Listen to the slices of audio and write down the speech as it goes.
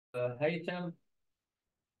Haithem,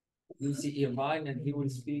 UCI, and he will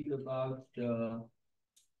speak about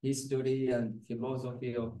history and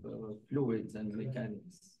philosophy of fluids and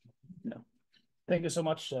mechanics. Yeah. Thank you so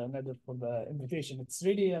much, Nader, for the invitation. It's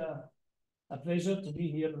really a pleasure to be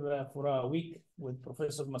here for a week with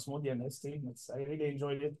Professor Masmoudi and his team. I really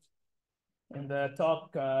enjoyed it. In the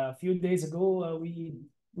talk a few days ago,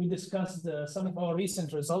 we discussed some of our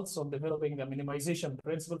recent results on developing a minimization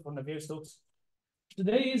principle for Navier-Stokes.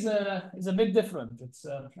 Today is a bit different.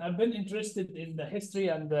 I've been interested in the history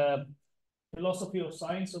and philosophy of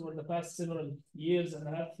science over the past several years, and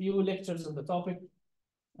I have a few lectures on the topic.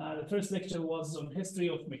 The first lecture was on history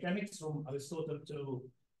of mechanics from Aristotle to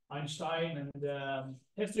Einstein, and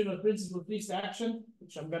history of principle of least action,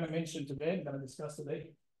 which I'm going to mention today, I'm going to discuss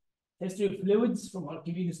today. History of fluids from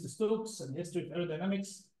Archimedes to Stokes, and history of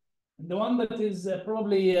aerodynamics. And the one that is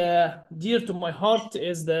probably dear to my heart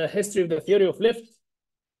is the history of the theory of lift.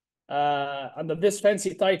 Under this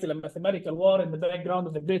fancy title, A Mathematical War in the Background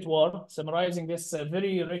of the Great War, summarizing this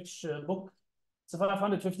very rich book. It's a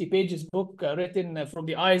 550 pages book written from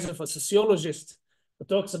the eyes of a sociologist who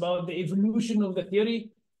talks about the evolution of the theory,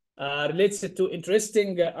 relates it to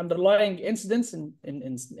interesting underlying incidents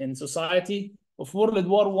in society of World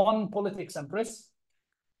War I, politics and press.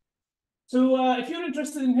 So if you're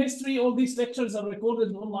interested in history, all these lectures are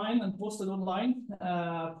recorded online and posted online.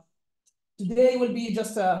 Today will be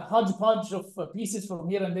just a hodgepodge of pieces from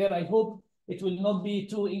here and there. I hope it will not be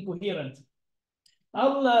too incoherent.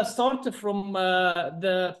 I'll start from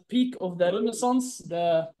the peak of the Renaissance,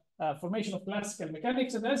 the formation of classical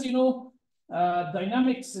mechanics. And as you know,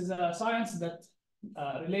 dynamics is a science that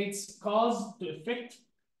relates cause to effect.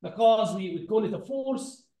 The cause, we would call it a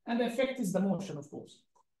force, and the effect is the motion, of course.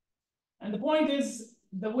 And the point is,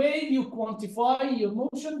 the way you quantify your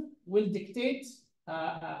motion will dictate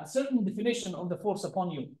a certain definition of the force upon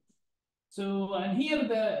you. So, and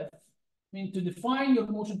here to define your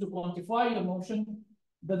motion, to quantify your motion,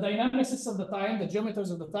 the dynamicists of the time, the geometers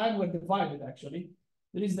of the time were divided actually.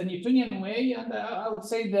 There is the Newtonian way, and I would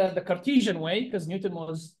say the Cartesian way, because Newton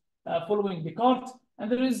was following Descartes,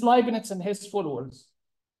 and there is Leibniz and his followers.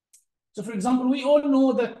 So for example, we all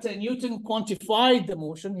know that Newton quantified the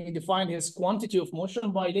motion. He defined his quantity of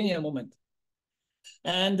motion by linear moment.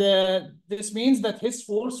 And this means that his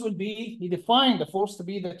force will be, he defined the force to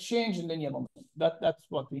be the change in linear moment. That's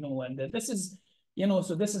what we know. And this is,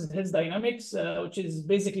 so this is his dynamics, which is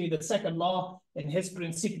basically the second law in his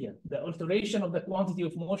Principia. The alteration of the quantity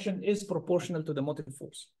of motion is proportional to the motive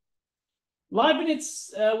force.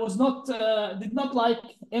 Leibniz did not like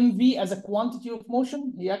mv as a quantity of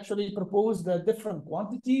motion. He actually proposed a different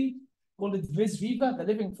quantity, called it vis viva, the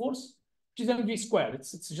living force, which is mv squared.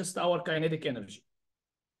 It's just our kinetic energy.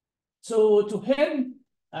 So to him,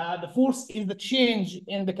 the force is the change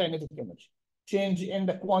in the kinetic energy, change in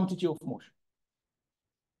the quantity of motion.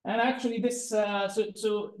 And actually this,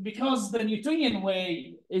 so because the Newtonian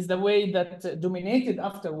way is the way that dominated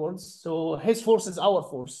afterwards, so his force is our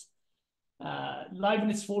force.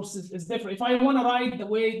 Leibniz force is different. If I want to write the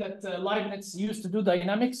way that Leibniz used to do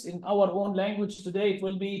dynamics in our own language today, it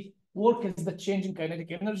will be work is the change in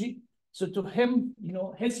kinetic energy. So to him,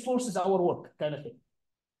 his force is our work kind of thing.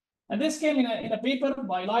 And this came in a paper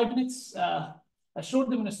by Leibniz, a short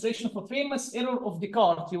demonstration of a famous error of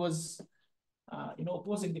Descartes. He was,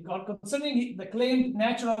 opposing Descartes concerning the claimed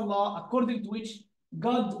natural law according to which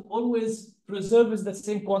God always preserves the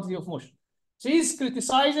same quantity of motion. So he's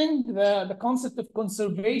criticizing the concept of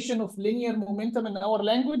conservation of linear momentum in our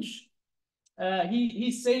language.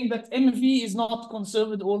 He's saying that mv is not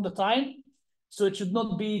conserved all the time, so it should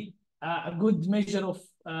not be a good measure of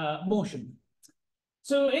motion.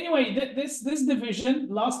 So anyway, this division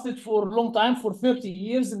lasted for a long time, for 30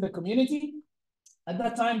 years in the community. At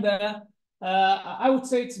that time, I would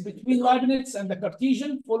say it's between Leibniz and the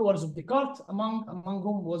Cartesian followers of Descartes, among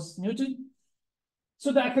whom was Newton.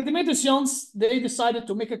 So the Académie des Sciences, they decided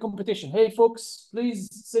to make a competition. Hey, folks, please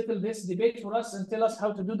settle this debate for us and tell us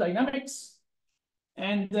how to do dynamics.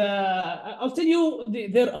 And I'll tell you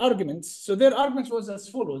their arguments. So their argument was as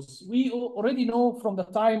follows. We already know from the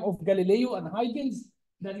time of Galileo and Huygens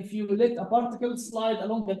that if you let a particle slide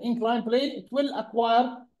along an inclined plane, it will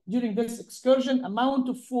acquire during this excursion amount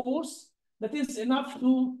of force that is enough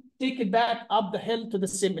to take it back up the hill to the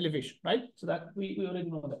same elevation, right? So that we already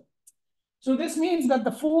know that. So this means that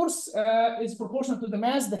the force is proportional to the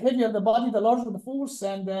mass. The heavier the body, the larger the force,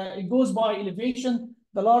 and it goes by elevation.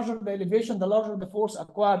 The larger the elevation, the larger the force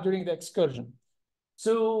acquired during the excursion.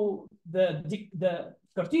 So the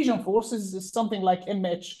Cartesian force is something like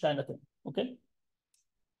mh kind of thing, okay?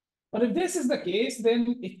 But if this is the case,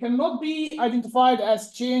 then it cannot be identified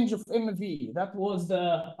as change of MV. That was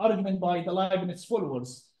the argument by the Leibniz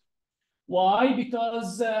followers. Why?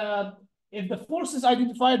 Because if the force is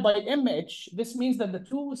identified by mh, this means that the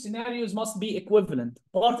two scenarios must be equivalent.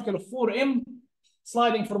 Particle of 4m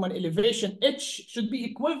sliding from an elevation h should be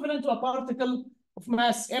equivalent to a particle of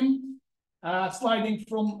mass m sliding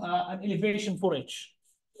from an elevation 4h.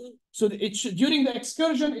 So during the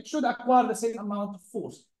excursion, it should acquire the same amount of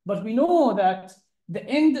force. But we know that the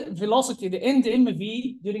end velocity, the end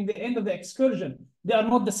MV during the end of the excursion, they are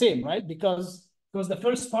not the same, right? Because the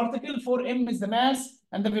first particle, 4m is the mass,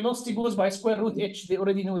 and the velocity goes by square root h. They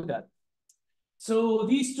already knew that. So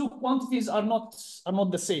these two quantities are not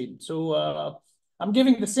the same. So I'm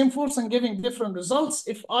giving the same force and giving different results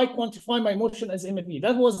if I quantify my motion as MV.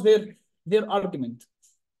 That was their argument.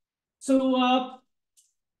 So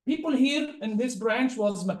people here in this branch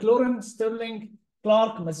was Maclaurin, Stirling,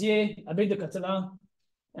 Clark, Mazier, Abbé de Catalan,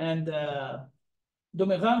 and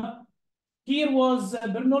Domerin. Here was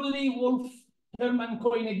Bernoulli, Wolf, Hermann,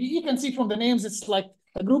 Koenig. You can see from the names, it's like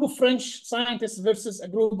a group of French scientists versus a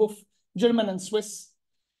group of German and Swiss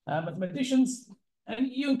mathematicians. And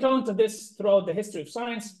you encounter this throughout the history of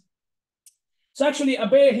science. So actually,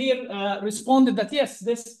 Abbé here responded that yes,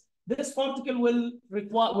 this particle will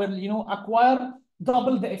acquire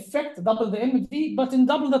double the effect, double the MV, but in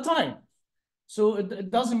double the time. So it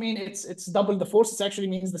doesn't mean it's double the force, it actually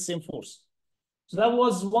means the same force. So that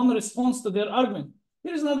was one response to their argument.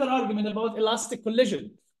 Here's another argument about elastic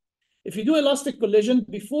collision. If you do elastic collision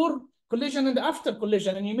before collision and after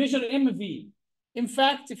collision, and you measure MV, in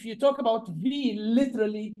fact, if you talk about V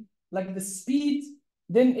literally, like the speed,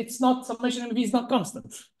 then it's not, summation MV is not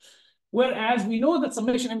constant. Whereas we know that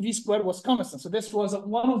summation MV squared was constant. So this was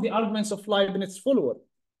one of the arguments of Leibniz follower.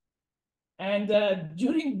 And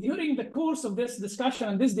during the course of this discussion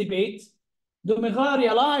and this debate, Domerin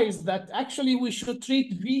realized that actually we should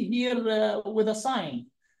treat V here with a sign.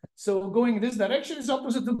 So going in this direction is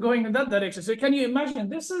opposite to going in that direction. So can you imagine,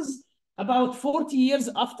 this is about 40 years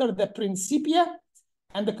after the Principia,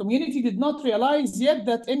 and the community did not realize yet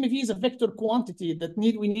that MV is a vector quantity that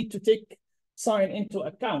we need to take sign into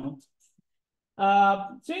account.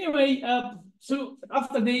 So anyway, so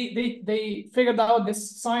after they figured out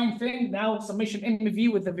this sign thing, now summation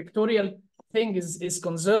MV with the vectorial thing is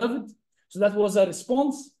conserved. So that was a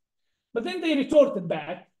response. But then they retorted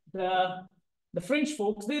back. The French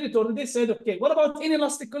folks, they retorted, they said, okay, what about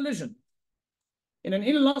inelastic collision? In an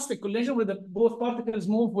inelastic collision where both particles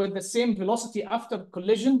move with the same velocity after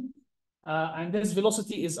collision, and this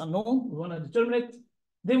velocity is unknown, we want to determine it,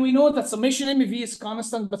 then we know that summation MV is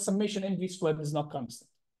constant, but summation MV squared is not constant.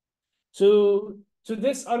 So to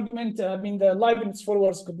this argument, I mean, the Leibniz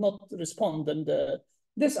followers could not respond. And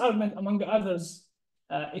this argument, among others,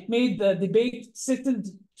 it made the debate settled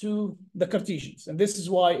to the Cartesians. And this is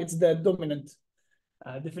why it's the dominant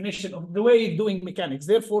definition of the way of doing mechanics.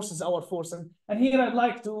 Their force is our force. And here I'd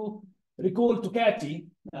like to recall Ducati.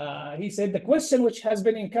 He said, the question which has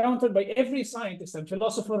been encountered by every scientist and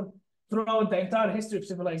philosopher throughout the entire history of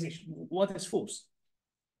civilization, what is force?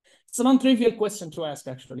 It's a non-trivial question to ask,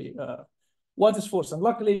 actually. What is force? And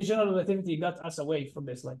luckily, general relativity got us away from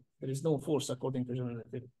this. Like, there is no force according to general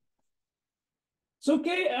relativity. So,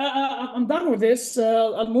 okay, I'm done with this.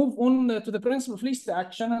 I'll move on to the principle of least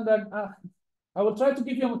action, and I will try to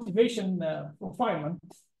give you a motivation for Feynman.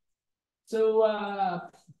 So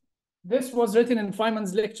this was written in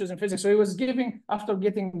Feynman's lectures in physics. So he was giving, after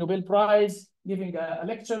getting Nobel Prize, giving a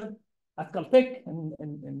lecture at Caltech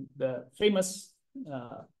in the famous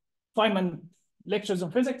Feynman lectures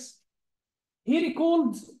on physics. He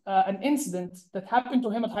recalled an incident that happened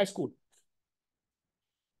to him at high school.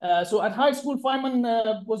 So at high school,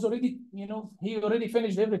 Feynman was already, he already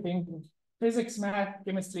finished everything, physics, math,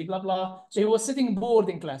 chemistry, blah, blah. So he was sitting bored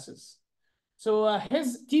in classes. So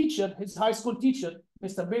his teacher, his high school teacher,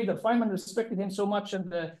 Mr. Bader, Feynman respected him so much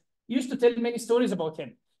and used to tell many stories about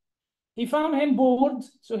him. He found him bored,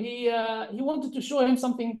 so he wanted to show him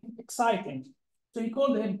something exciting. So he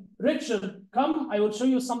called him, Richard, come, I will show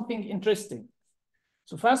you something interesting.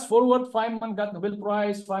 So fast forward, Feynman got Nobel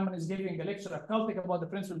Prize. Feynman is giving a lecture at Caltech about the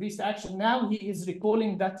principle of least action. Now he is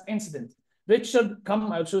recalling that incident. Richard,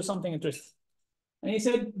 come, I'll show you something interesting. And he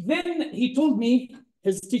said, then he told me,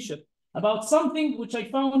 his teacher, about something which I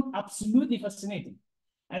found absolutely fascinating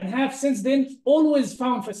and have since then always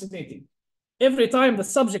found fascinating. Every time the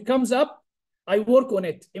subject comes up, I work on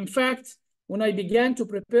it. In fact, when I began to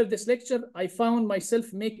prepare this lecture, I found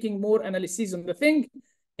myself making more analyses on the thing.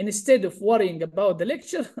 Instead of worrying about the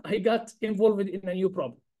lecture, I got involved in a new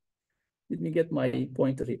problem. Let me get my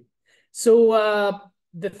pointer here. So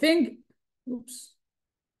the thing, oops,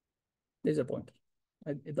 there's a pointer.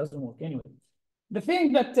 It doesn't work anyway. The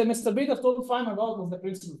thing that Mr. Bader told Feynman about was the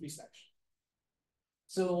principle of least action.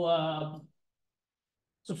 So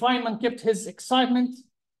Feynman kept his excitement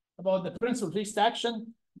about the principle of least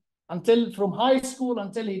action until from high school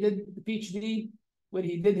until he did the PhD, where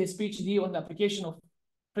he did his PhD on the application of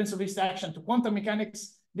principle of least action to quantum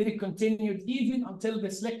mechanics. Then it continued even until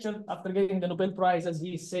this lecture after getting the Nobel Prize, as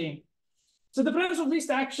he is saying. So the principle of least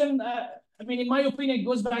action, I mean, in my opinion, it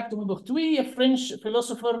goes back to Maupertuis, a French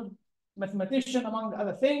philosopher, mathematician, among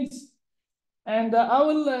other things. And I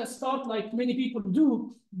will start, like many people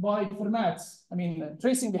do, by Fermat's. I mean,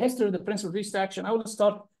 tracing the history of the principle of least action. I will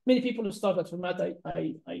start, many people who start at Fermat,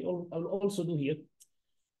 I will also do here.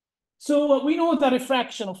 So we know the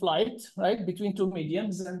refraction of light, right, between two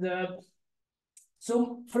mediums. And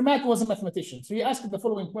so Fermat was a mathematician. So he asked the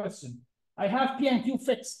following question. I have P and Q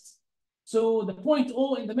fixed. So the point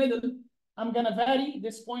O in the middle, I'm going to vary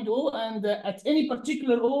this point O, and at any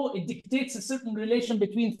particular O, it dictates a certain relation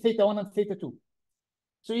between theta 1 and theta 2.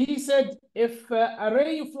 So he said, if a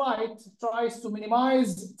ray of light tries to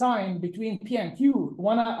minimize time between P and Q,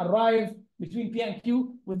 want to arrive between P and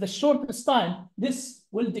Q with the shortest time, this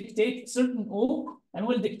will dictate certain O and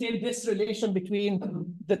will dictate this relation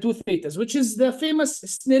between the two thetas, which is the famous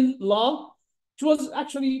Snell law, which was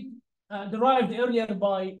actually derived earlier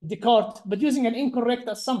by Descartes, but using an incorrect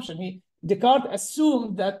assumption. Descartes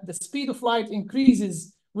assumed that the speed of light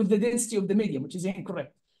increases with the density of the medium, which is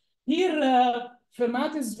incorrect. Here,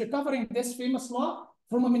 Fermat is recovering this famous law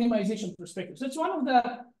from a minimization perspective. So it's one of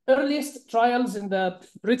the earliest trials in the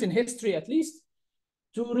written history, at least,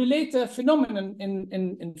 to relate a phenomenon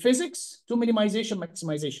in physics to minimization,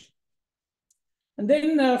 maximization. And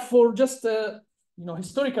then for just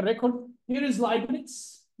historical record, here is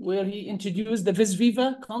Leibniz, where he introduced the vis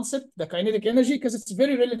viva concept, the kinetic energy, because it's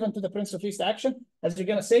very relevant to the principle of least action, as you're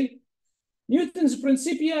going to say. Newton's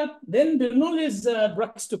Principia, then Bernoulli's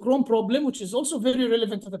Brachistochrome problem, which is also very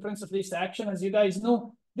relevant to the principle of least action. As you guys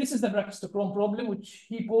know, this is the Brachistochrome problem, which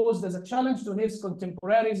he posed as a challenge to his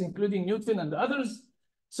contemporaries, including Newton and others.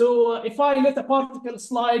 So if I let a particle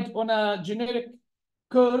slide on a generic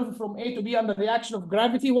curve from A to B under the action of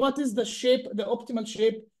gravity, what is the shape, the optimal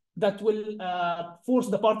shape that will force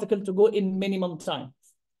the particle to go in minimum time?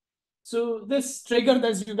 So this triggered,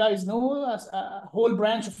 as you guys know, as a whole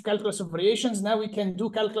branch of calculus of variations. Now we can do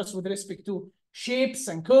calculus with respect to shapes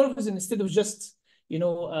and curves instead of just,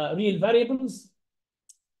 real variables.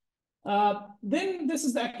 Then this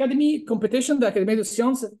is the Academy competition, the Académie des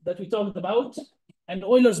Sciences that we talked about, and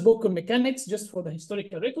Euler's book on mechanics, just for the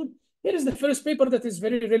historical record. Here is the first paper that is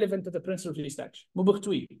very relevant to the principle of least action,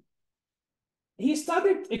 Maupertuis. He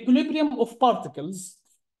studied equilibrium of particles,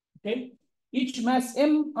 okay? Each mass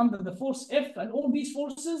m under the force F, and all these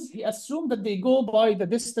forces, he assumed that they go by the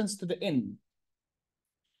distance to the n.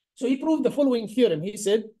 So he proved the following theorem. He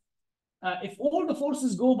said, if all the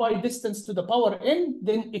forces go by distance to the power n,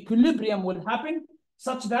 then equilibrium will happen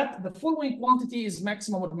such that the following quantity is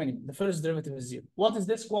maximum or minimum. The first derivative is 0. What is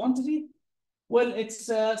this quantity? Well, it's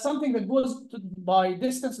something that goes by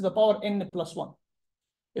distance to the power n plus 1.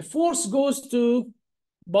 If force goes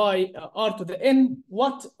by r to the n,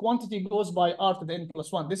 what quantity goes by r to the n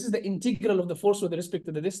plus 1? This is the integral of the force with respect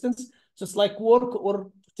to the distance. So it's like work or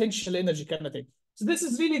potential energy kind of thing. So this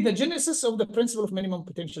is really the genesis of the principle of minimum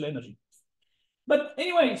potential energy. But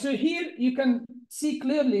anyway, so here you can see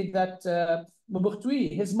clearly that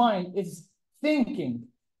Maupertuis, his mind is thinking,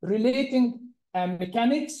 relating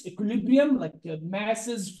mechanics, equilibrium, like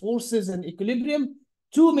masses, forces, and equilibrium,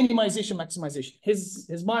 to minimization, maximization.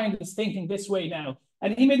 His mind is thinking this way now.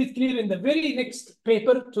 And he made it clear in the very next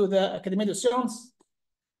paper to the Académie des Sciences,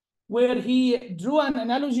 where he drew an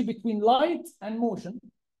analogy between light and motion.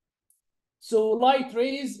 So light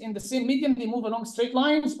rays in the same medium, they move along straight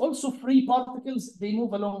lines. Also free particles, they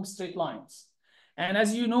move along straight lines. And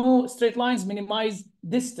as you know, straight lines minimize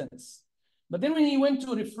distance. But then when he went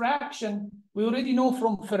to refraction, we already know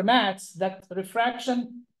from Fermat that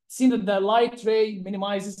refraction seemed that the light ray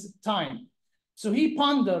minimizes time. So he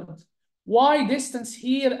pondered, why distance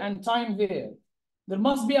here and time there? There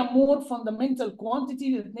must be a more fundamental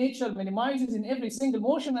quantity that nature minimizes in every single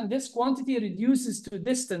motion, and this quantity reduces to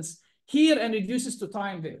distance here and reduces to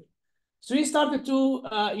time there. So he started to,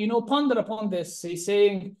 ponder upon this. He's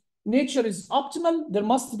saying nature is optimal. There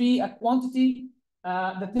must be a quantity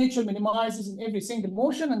that nature minimizes in every single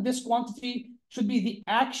motion, and this quantity should be the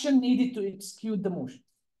action needed to execute the motion.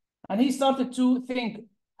 And he started to think,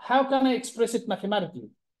 how can I express it mathematically?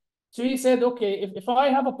 So he said, okay, if I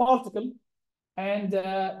have a particle and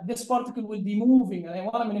this particle will be moving, and I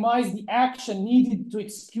want to minimize the action needed to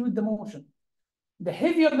execute the motion. The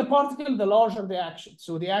heavier the particle, the larger the action.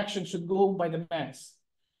 So the action should go by the mass.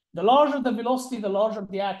 The larger the velocity, the larger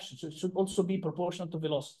the action. So it should also be proportional to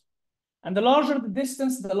velocity. And the larger the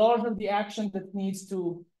distance, the larger the action that needs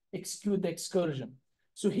to execute the excursion.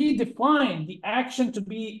 So he defined the action to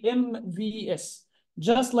be MVS,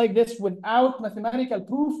 just like this, without mathematical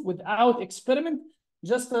proof, without experiment,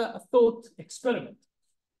 just a thought experiment.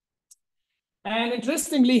 And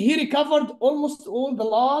interestingly, he recovered almost all the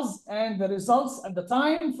laws and the results at the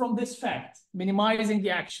time from this fact, minimizing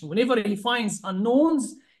the action. Whenever he finds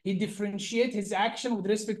unknowns, he differentiates his action with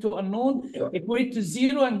respect to unknown, equate to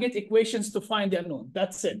 0, and get equations to find the unknown.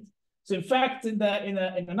 That's it. So in fact, in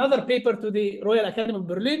another paper to the Royal Academy of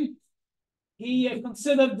Berlin, he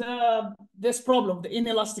considered this problem, the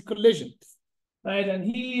inelastic collision, right?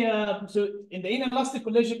 And so in the inelastic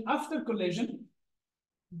collision, after collision,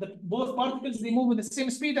 both particles, they move with the same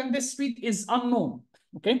speed, and this speed is unknown,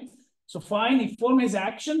 okay? So fine, he formed his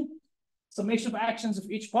action, summation of actions of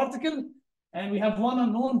each particle, and we have one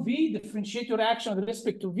unknown V. Differentiate your action with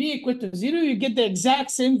respect to V equal to 0, you get the exact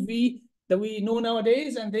same V that we know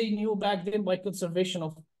nowadays, and they knew back then by conservation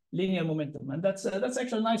of linear momentum. And that's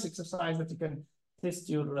actually a nice exercise that you can test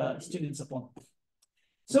your students upon.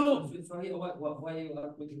 So why you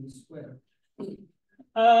are putting the square?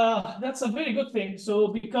 That's a very good thing. So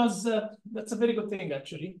because that's a very good thing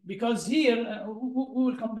actually, because here we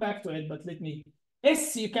will come back to it, but let me.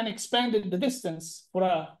 S, you can expand it the distance for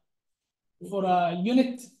a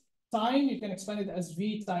unit time, you can expand it as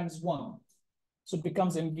V times 1. So it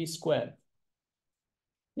becomes mv squared.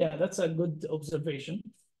 Yeah, that's a good observation.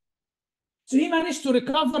 So he managed to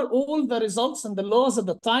recover all the results and the laws at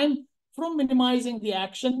the time from minimizing the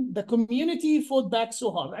action. The community fought back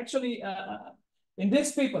so hard. Actually, in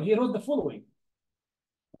this paper, he wrote the following.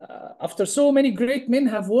 After so many great men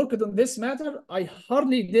have worked on this matter, I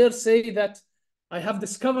hardly dare say that I have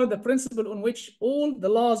discovered the principle on which all the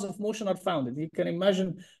laws of motion are founded. You can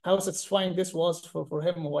imagine how satisfying this was for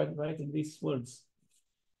him while writing these words.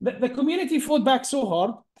 The community fought back so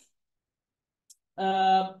hard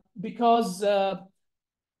because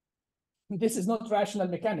this is not rational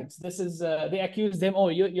mechanics. This is, they accused them, oh,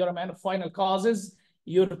 you're a man of final causes.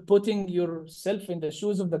 You're putting yourself in the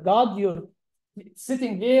shoes of the God. You're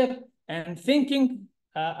sitting there and thinking,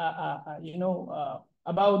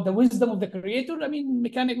 about the wisdom of the creator. I mean, we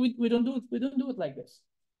don't do it like this.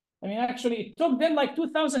 I mean, actually, it took them like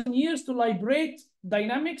 2,000 years to liberate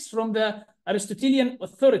dynamics from the Aristotelian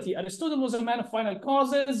authority. Aristotle was a man of final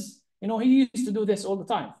causes. He used to do this all the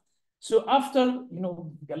time. So after,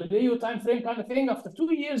 Galileo time frame kind of thing, after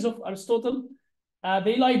 2 years of Aristotle,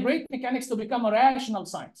 they liberate mechanics to become a rational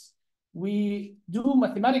science. We do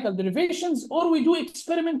mathematical derivations, or we do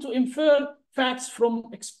experiment to infer facts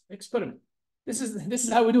from experiment. This is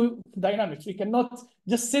how we do dynamics. We cannot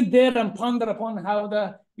just sit there and ponder upon how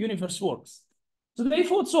the universe works. So they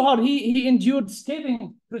fought so hard. He endured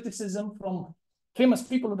scathing criticism from famous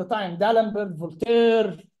people of the time, D'Alembert,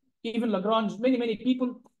 Voltaire, even Lagrange, many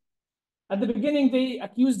people. At the beginning, they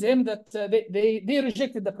accused him that they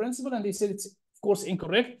rejected the principle, and they said it's, of course,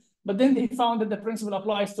 incorrect. But then they found that the principle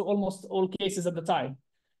applies to almost all cases at the time.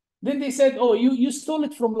 Then they said, oh, you stole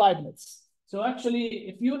it from Leibniz. So actually,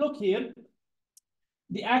 if you look here,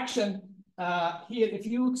 the action here, if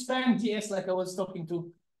you expand ds, like I was talking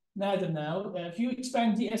to Nader now, if you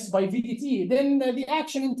expand ds by vdt, then the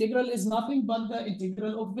action integral is nothing but the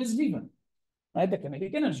integral of vis viva, right? The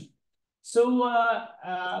kinetic energy. So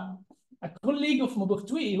a colleague of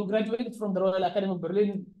Maupertuis, who graduated from the Royal Academy of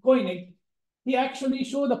Berlin, Koenig, he actually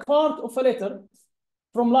showed a part of a letter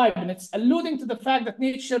from Leibniz alluding to the fact that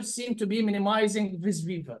nature seemed to be minimizing vis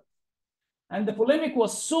viva. And the polemic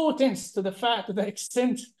was so tense to the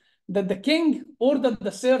extent that the king ordered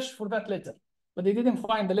the search for that letter, but they didn't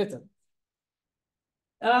find the letter.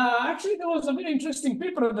 Actually, there was a very interesting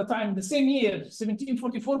paper at the time, the same year,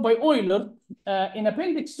 1744, by Euler. In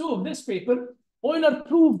Appendix 2 of this paper, Euler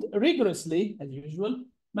proved rigorously, as usual,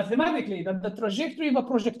 mathematically, that the trajectory of a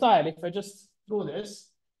projectile, if I just throw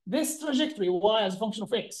this trajectory, y as a function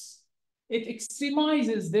of x, it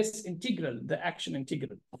extremizes this integral, the action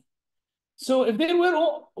integral. So if there were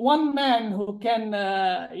one man who can,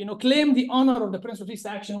 claim the honor of the principle of least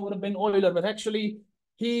action, would have been Euler, but actually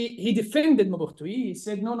he defended Maupertuis. He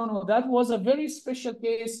said, no, that was a very special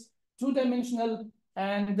case, two-dimensional,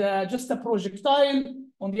 and just a projectile.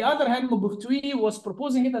 On the other hand, Maupertuis was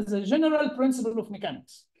proposing it as a general principle of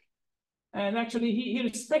mechanics. And actually, he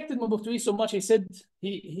respected Maupertuis so much, he said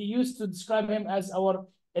he used to describe him as our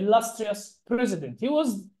illustrious president. He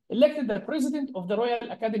was elected the president of the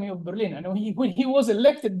Royal Academy of Berlin. And when he was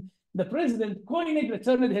elected, the president, Koenig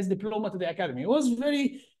returned his diploma to the academy. It was a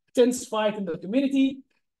very tense fight in the community,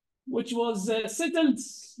 which was settled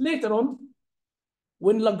later on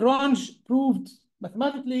when Lagrange proved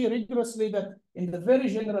mathematically rigorously that in the very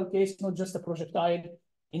general case, not just a projectile,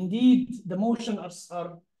 indeed the motion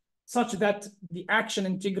are such that the action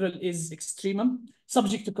integral is extremum,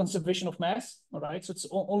 subject to conservation of mass, all right? So it's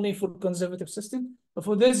only for conservative system. But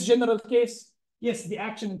for this general case, yes, the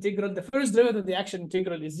action integral, the first derivative of the action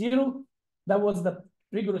integral is 0. That was the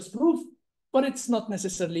rigorous proof, but it's not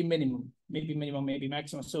necessarily minimum, maybe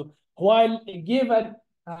maximum. So while it gave a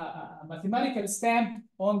mathematical stamp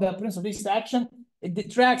on the principle of least action, it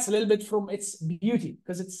detracts a little bit from its beauty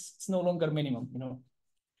because it's no longer minimum, you know.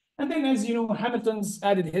 And then, as you know, Hamilton's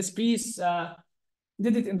added his piece,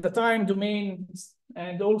 did it in the time domain,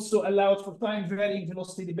 and also allowed for time varying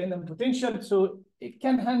velocity dependent potential. So it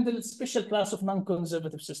can handle a special class of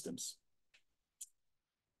non-conservative systems.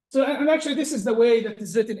 So, and actually, this is the way that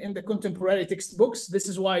is written in the contemporary textbooks. This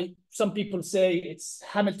is why some people say it's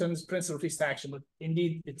Hamilton's principle of least action, but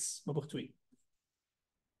indeed it's Mabuchtui.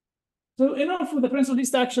 So enough with the principle of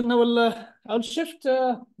least action. Now I'll shift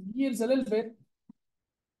gears a little bit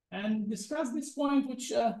and discuss this point,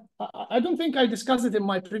 which I don't think I discussed it in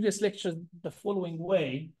my previous lecture the following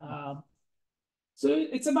way. So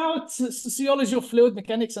it's about sociology of fluid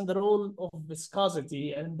mechanics and the role of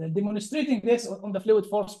viscosity, and demonstrating this on the fluid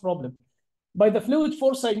force problem. By the fluid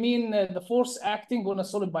force, I mean the force acting on a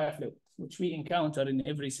solid by a fluid, which we encounter in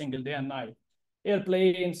every single day and night.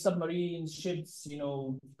 Airplanes, submarines, ships, you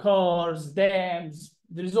know, cars, dams.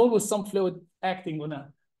 There is always some fluid acting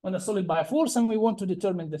on a solid by a force, and we want to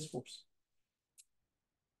determine this force.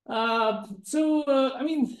 I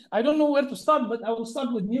mean, I don't know where to start, but I will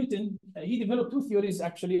start with Newton. He developed 2 theories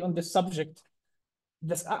actually on this subject.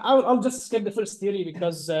 I'll just skip the first theory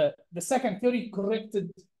because the second theory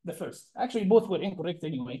corrected the first. Actually, both were incorrect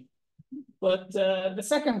anyway. But the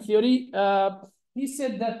second theory, he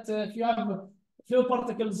said that if you have fluid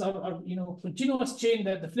particles are you know, continuous chain,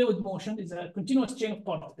 that the fluid motion is a continuous chain of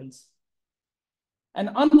particles. And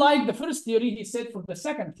unlike the first theory, he said for the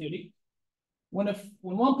second theory, when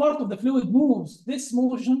one part of the fluid moves, this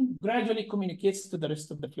motion gradually communicates to the rest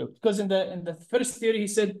of the fluid. Because in the first theory, he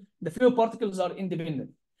said the fluid particles are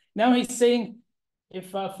independent. Now he's saying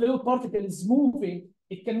if a fluid particle is moving,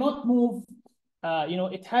 it cannot move, you know,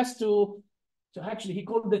 it has to actually, he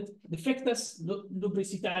called it defectus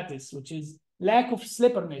lubricitatis, which is lack of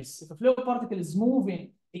slipperiness. If a fluid particle is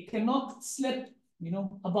moving, it cannot slip, you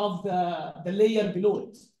know, above the layer below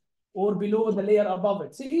it, or below the layer above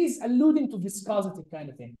it. So he's alluding to viscosity kind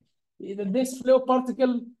of thing. This fluid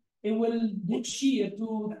particle, it will do shear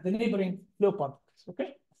to the neighboring fluid particles,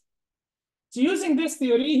 okay? So using this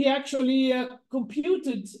theory, he actually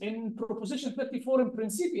computed in proposition 34 in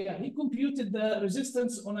Principia, he computed the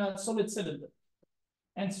resistance on a solid cylinder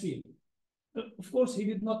and sphere. Of course, he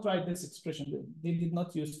did not write this expression. They did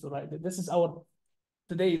not use to write it. This is our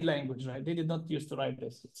today language, right? They did not use to write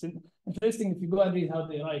this. It's interesting if you go and read how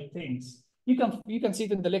they write things. You can see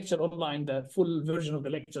it in the lecture online, the full version of the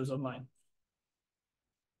lectures online.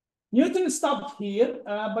 Newton stopped here,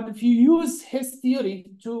 but if you use his theory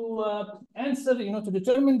to answer, you know, to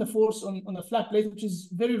determine the force on a flat plate, which is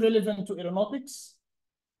very relevant to aeronautics.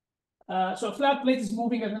 So a flat plate is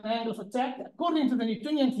moving at an angle of attack. According to the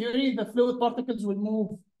Newtonian theory, the fluid particles will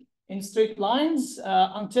move in straight lines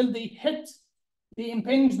until they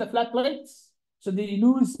impinge the flat plate, so they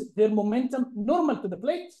lose their momentum normal to the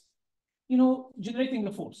plate, you know, generating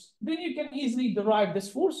the force. Then you can easily derive this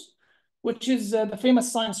force, which is the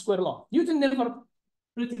famous sine square law. Newton never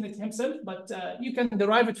written it himself, but you can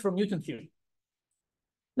derive it from Newton theory.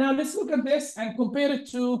 Now let's look at this and compare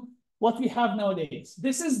it to what we have nowadays.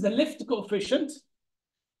 This is the lift coefficient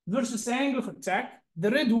versus the angle of attack.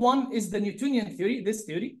 The red one is the Newtonian theory, this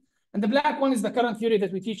theory. And the black one is the current theory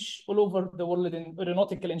that we teach all over the world in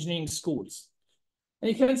aeronautical engineering schools. And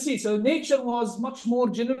you can see, so nature was much more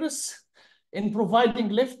generous in providing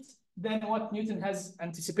lift than what Newton has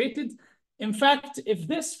anticipated. In fact, if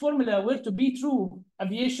this formula were to be true,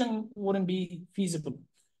 aviation wouldn't be feasible.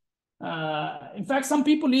 In fact, some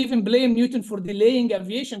people even blame Newton for delaying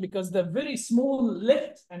aviation because the very small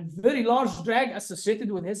lift and very large drag associated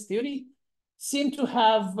with his theory seem to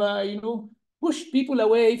have, you know, pushed people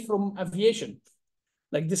away from aviation,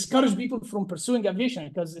 like discourage people from pursuing aviation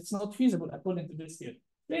because it's not feasible according to this theory.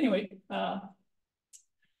 Anyway, so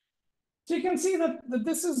you can see that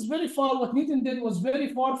this is very far, what Newton did was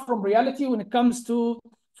very far from reality when it comes to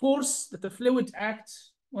force that the fluid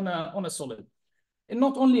acts on a solid.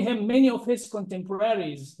 not only him, many of his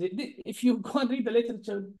contemporaries, if you go and read the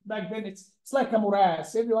literature back then, it's like a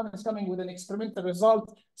morass. Everyone is coming with an experimental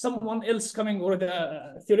result, someone else coming with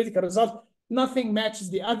a theoretical result. Nothing matches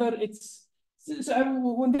the other. So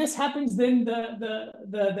when this happens, then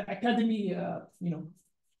the academy,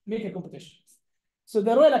 make a competition. So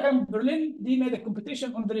the Royal Academy of Berlin, they made a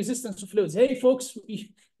competition on the resistance of fluids. Hey, folks, you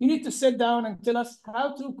need to sit down and tell us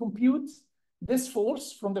how to compute this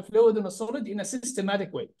force from the fluid in a solid in a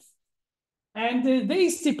systematic way. And they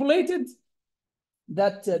stipulated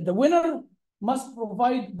that the winner must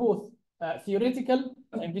provide both theoretical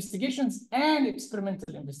investigations and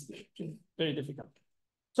experimental investigations. Very difficult.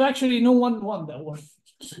 So actually, no one won that one.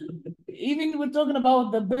 Even we're talking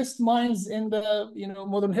about the best minds in the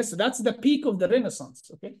modern history. That's the peak of the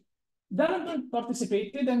Renaissance. Okay, D'Alembert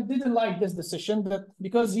participated and didn't like this decision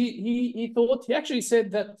because he thought, he actually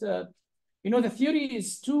said that the theory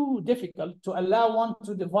is too difficult to allow one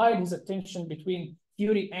to divide his attention between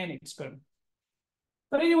theory and experiment.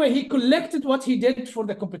 But anyway, he collected what he did for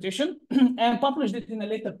the competition and published it in a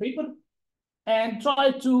later paper and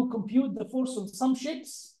tried to compute the force on some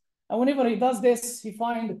shapes. And whenever he does this, he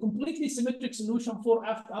finds a completely symmetric solution for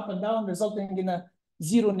up and down, resulting in a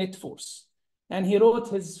zero net force. And he wrote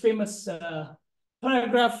his famous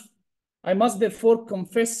paragraph, "I must therefore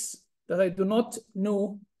confess that I do not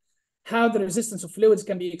know how the resistance of fluids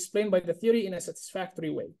can be explained by the theory in a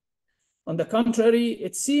satisfactory way. On the contrary,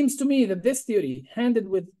 it seems to me that this theory, handled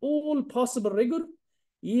with all possible rigor,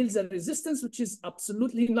 yields a resistance which is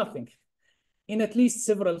absolutely nothing in at least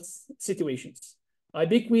several situations. I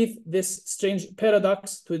bequeath this strange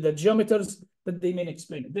paradox to the geometers that they may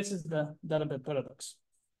explain it." This is the D'Alembert paradox.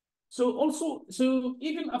 So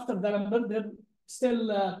even after D'Alembert, there still,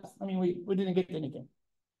 we didn't get anything.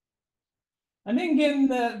 And then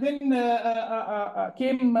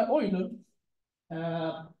came Euler,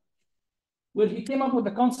 where he came up with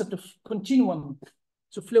the concept of continuum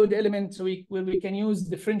to fluid elements, where we can use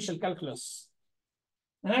differential calculus.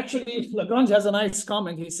 And actually, Lagrange has a nice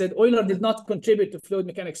comment. He said, Euler did not contribute to fluid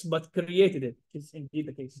mechanics, but created it, which is indeed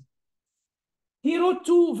the case. He wrote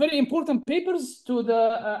two very important papers to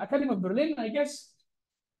the Academy of Berlin, I guess.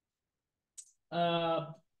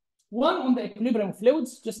 One on the equilibrium of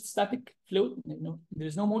fluids, just static fluid, there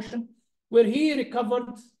is no motion, where he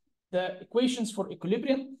recovered the equations for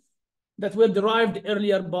equilibrium that were derived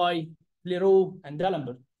earlier by Leroux and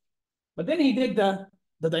D'Alembert. But then he did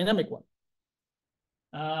the dynamic one.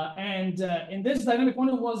 In this dynamic one,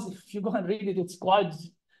 if you go and read it, it's quite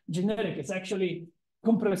generic. It's actually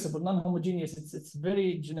compressible, non-homogeneous. It's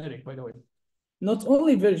very generic, by the way. Not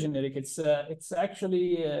only very generic, it's actually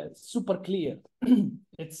super clear. You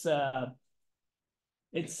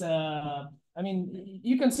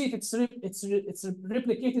can see it. It's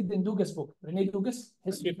replicated in Dugas' book, René Dugas,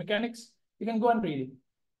 History of Mechanics. You can go and read it.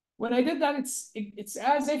 When I did that, it's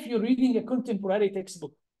as if you're reading a contemporary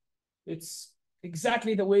textbook. It's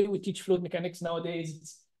exactly the way we teach fluid mechanics nowadays.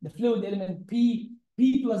 It's the fluid element P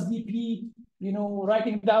plus dP,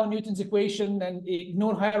 writing down Newton's equation and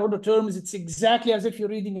ignore higher order terms. It's exactly as if you're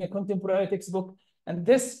reading a contemporary textbook. And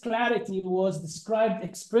this clarity was described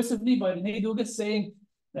expressively by René Dugas, saying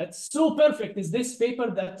that so perfect is this paper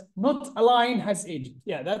that not a line has aged.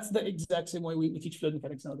 Yeah, that's the exact same way we teach fluid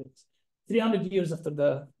mechanics nowadays, 300 years after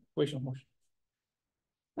the equation of motion.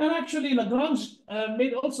 And actually, Lagrange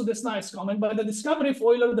made also this nice comment: by the discovery of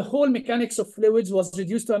Euler, the whole mechanics of fluids was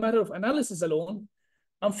reduced to a matter of analysis alone.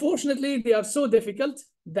 Unfortunately, they are so difficult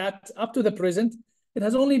that up to the present, it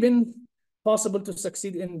has only been possible to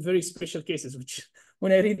succeed in very special cases, which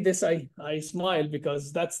when I read this, I smile,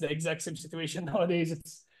 because that's the exact same situation nowadays.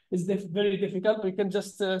 It's very difficult. We can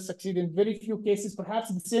just succeed in very few cases,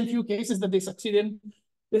 perhaps the same few cases that they succeed in.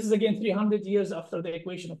 This is again 300 years after the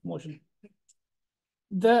equation of motion.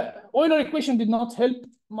 The Euler equation did not help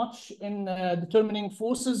much in determining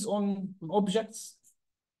forces on objects.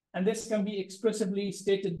 And this can be expressively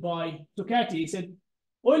stated by Ducati. He said,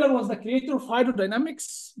 Euler was the creator of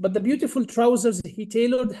hydrodynamics, but the beautiful trousers he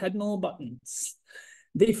tailored had no buttons.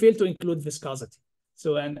 They failed to include viscosity.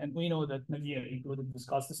 So, and we know that Navier included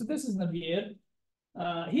viscosity. So this is Navier.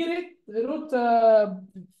 He wrote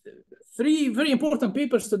 3 very important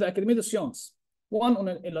papers to the Académie des Sciences. One on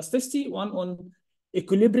elasticity, one on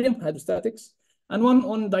equilibrium, hydrostatics, and one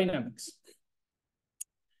on dynamics.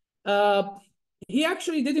 He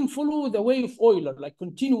actually didn't follow the way of Euler, like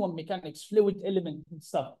continuum mechanics, fluid element and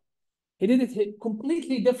stuff. He did it a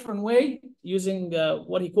completely different way, using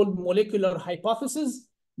what he called molecular hypothesis,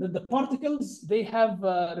 that the particles, they have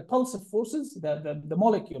repulsive forces, the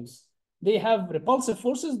molecules, they have repulsive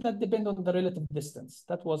forces that depend on the relative distance.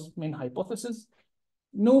 That was main hypothesis.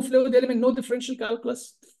 no fluid element, no differential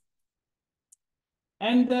calculus.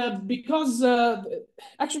 And because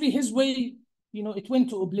actually his way, it went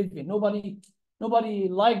to oblivion. Nobody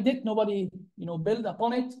liked it. Nobody, built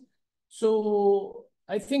upon it. So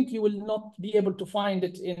I think you will not be able to find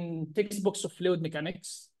it in textbooks of fluid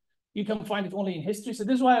mechanics. You can find it only in history. So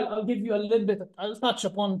this is why I'll give you a little bit, I'll touch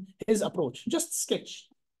upon his approach, just sketch.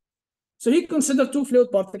 So he considered two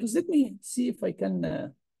fluid particles. Let me see if I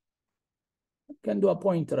can do a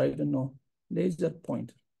pointer. I don't know, laser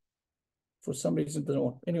pointer. For some reason, it doesn't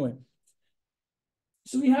work. Anyway,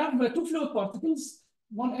 so we have two fluid particles,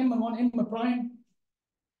 one M and one M prime.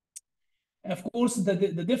 And of course, the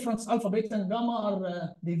difference alpha, beta, and gamma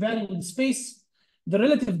are they vary in space. The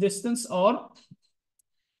relative distance are,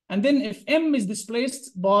 and then if M is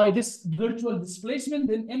displaced by this virtual displacement,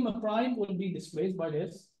 then M prime will be displaced by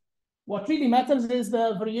this. What really matters is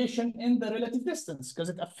the variation in the relative distance because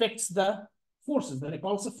it affects the forces, the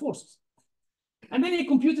repulsive forces. And then he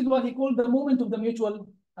computed what he called the moment of the mutual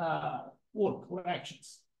work or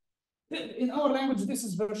actions. In our language, this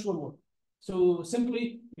is virtual work. So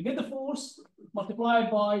simply, you get the force multiplied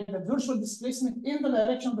by the virtual displacement in the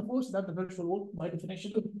direction of the force, that's the virtual work by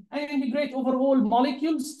definition, and integrate over all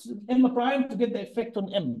molecules to M prime to get the effect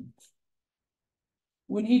on M.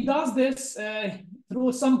 When he does this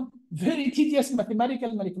through some very tedious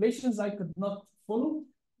mathematical manipulations I could not follow,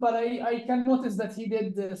 but I can notice that he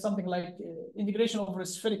did something like integration over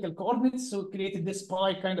spherical coordinates, so created this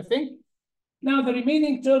pi kind of thing. Now the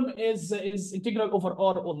remaining term is integral over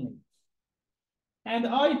R only. And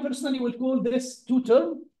I personally will call this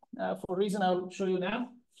two-term for a reason I'll show you now.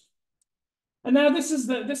 And now this is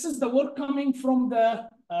the work coming from the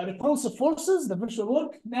repulsive forces, the virtual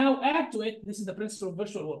work. Now add to it, this is the principle of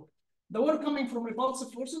virtual work. The work coming from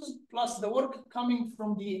repulsive forces plus the work coming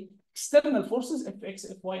from the external forces, Fx,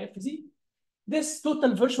 Fy, Fz. This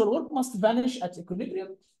total virtual work must vanish at equilibrium.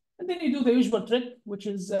 And then you do the usual trick, which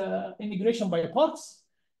is integration by parts.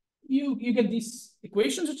 You get these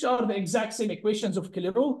equations, which are the exact same equations of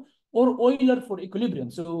Clairaut or Euler for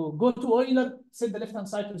equilibrium. So go to Euler, set the left-hand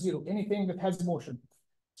side to 0, anything that has motion.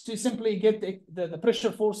 So you simply get the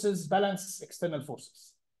pressure forces, balance external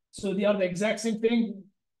forces. So they are the exact same thing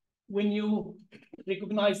when you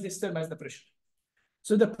recognize this term as the pressure.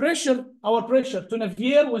 So the pressure, our pressure to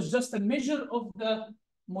Navier was just a measure of the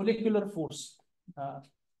molecular force.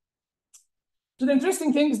 So the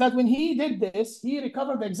interesting thing is that when he did this, he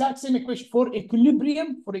recovered the exact same equation for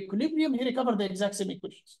equilibrium. For equilibrium, he recovered the exact same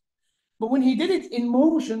equations. But when he did it in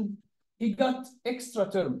motion, he got extra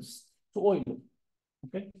terms to Euler.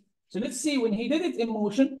 Okay. So let's see, when he did it in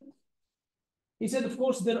motion, he said, of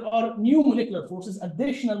course, there are new molecular forces,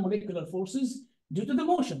 additional molecular forces due to the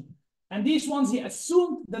motion. And these ones, he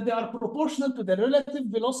assumed that they are proportional to the relative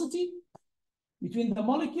velocity between the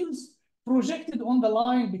molecules projected on the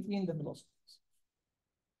line between the velocities.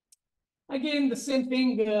 Again, the same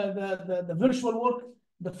thing, the virtual work,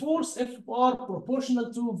 the force Fr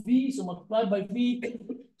proportional to V, so multiplied by V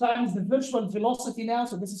times the virtual velocity now,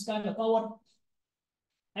 so this is kind of power.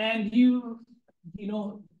 And you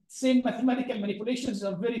know, same mathematical manipulations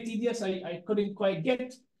are very tedious, I couldn't quite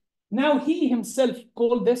get. Now he himself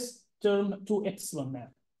called this term 2 epsilon now,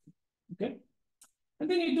 okay? And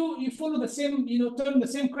then you follow the same, term the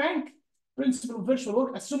same crank, principle of virtual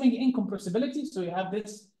work, assuming incompressibility, so you have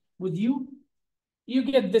this with you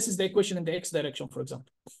get this is the equation in the x direction, for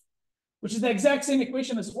example, which is the exact same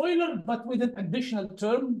equation as Euler, but with an additional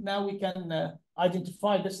term. Now we can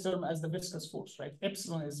identify this term as the viscous force, right?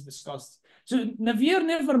 Epsilon is viscosity. So Navier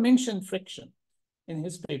never mentioned friction in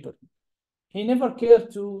his paper. He never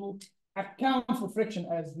cared to account for friction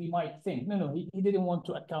as we might think. No, he didn't want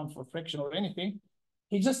to account for friction or anything.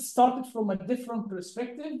 He just started from a different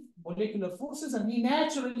perspective, molecular forces, and he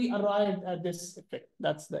naturally arrived at this effect.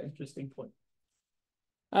 That's the interesting point.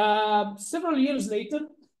 Several years later,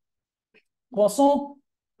 Poisson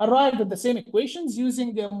arrived at the same equations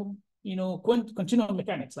using the, continuum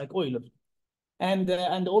mechanics like Euler,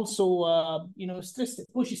 and also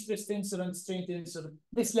Cauchy stress tensor and strain tensor,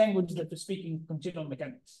 this language that we speak in continuum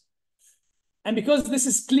mechanics. And because this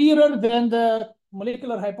is clearer than the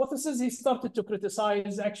molecular hypothesis, he started to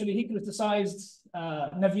criticize. Actually, he criticized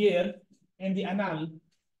Navier in the Annales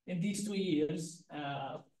in these 2 years,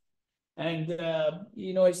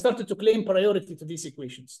 he started to claim priority to these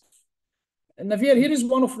equations. And Navier, here is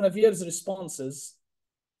one of Navier's responses.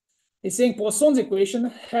 He's saying Poisson's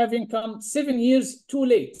equation, having come 7 years too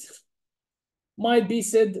late, might be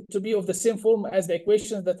said to be of the same form as the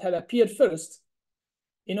equations that had appeared first.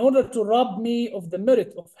 In order to rob me of the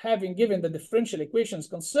merit of having given the differential equations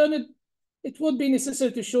concerned, it would be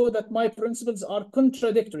necessary to show that my principles are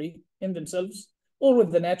contradictory in themselves or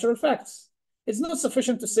with the natural facts. It's not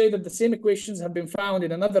sufficient to say that the same equations have been found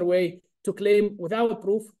in another way to claim without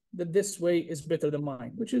proof that this way is better than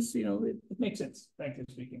mine, which is, it makes sense, frankly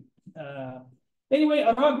speaking. Anyway,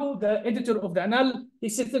 Arago, the editor of the Annal, he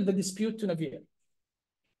settled the dispute to Navier.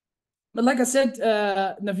 But like I said,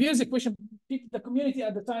 Navier's equation, the community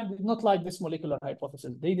at the time did not like this molecular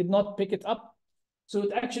hypothesis. They did not pick it up. So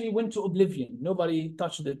it actually went to oblivion. Nobody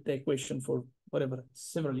touched the equation for whatever,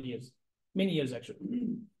 several years, many years actually.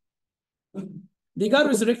 They got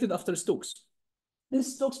resurrected after Stokes.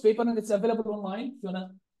 This Stokes paper, and it's available online. If you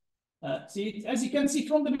wanna see it, as you can see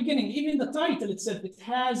from the beginning, even the title itself, it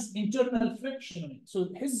has internal friction on it. So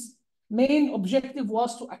his main objective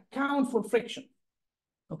was to account for friction.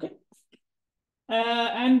 Okay.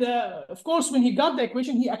 Of course, when he got the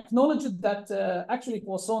equation, he acknowledged that actually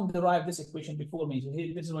Poisson derived this equation before me. So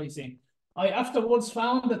this is what he's saying. I afterwards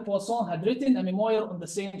found that Poisson had written a memoir on the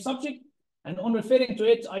same subject, and on referring to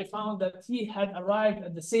it, I found that he had arrived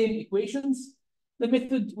at the same equations. The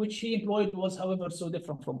method which he employed was, however, so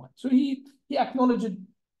different from mine. So he acknowledged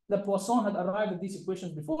that Poisson had arrived at these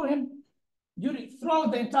equations before him.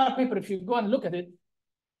 Throughout the entire paper, if you go and look at it,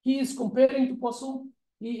 he is comparing to Poisson.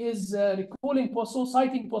 He is recalling Poisson,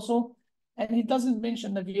 citing Poisson, and he doesn't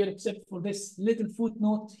mention Navier except for this little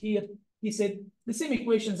footnote here. He said the same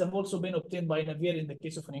equations have also been obtained by Navier in the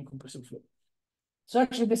case of an incompressible fluid. So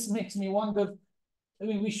actually, this makes me wonder. I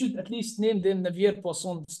mean, we should at least name them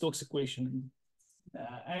Navier-Poisson-Stokes equation.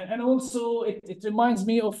 And also, it reminds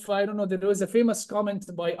me of, I don't know, there was a famous comment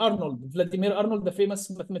by Arnold, Vladimir Arnold, the famous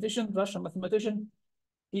mathematician, Russian mathematician.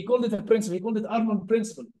 He called it a principle. He called it Arnold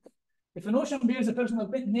principle. If an ocean bears a personal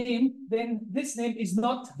name, then this name is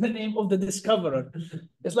not the name of the discoverer.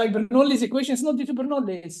 It's like Bernoulli's equation. It's not due to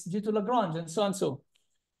Bernoulli, it's due to Lagrange and so on. So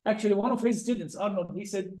actually, one of his students, Arnold, he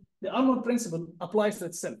said, the Arnold principle applies to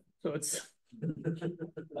itself. So it's...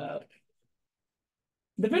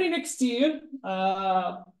 the very next year,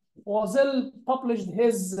 Poisson published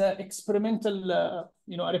his experimental, a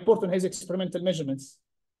report on his experimental measurements,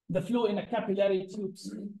 the flow in a capillary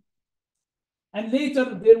tubes. And later,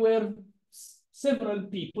 there were several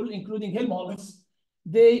people, including Helmholtz,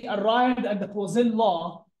 they arrived at the Poisson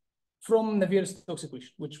law from Navier-Stokes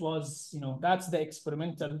equation, which was, that's the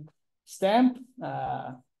experimental stamp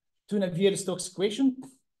to Navier-Stokes equation.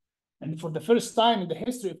 And for the first time in the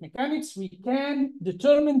history of mechanics, we can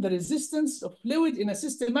determine the resistance of fluid in a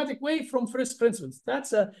systematic way from first principles.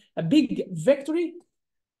 That's a big victory.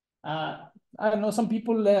 I don't know, some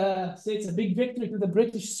people say it's a big victory to the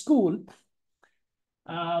British school.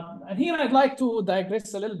 And here I'd like to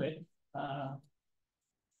digress a little bit to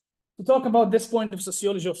talk about this point of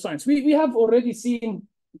sociology of science. We have already seen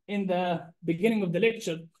in the beginning of the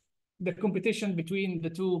lecture the competition between the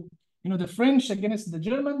two, the French against the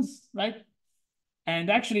Germans, right? And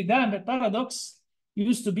actually, that paradox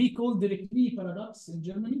used to be called the Directly paradox in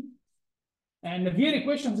Germany. And the Navier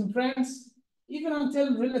equations in France, even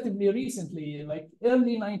until relatively recently, like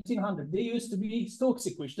early 1900, they used to be Stokes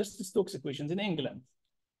equations, just the Stokes equations in England.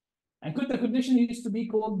 And the condition used to be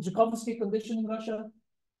called Joukowsky condition in Russia.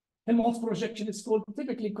 Helmholtz projection is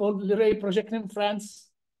typically called Leray projection in France.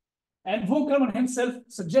 And von Karman himself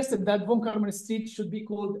suggested that von Karman Street should be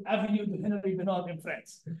called Avenue de Henry Bernard in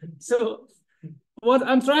France. So what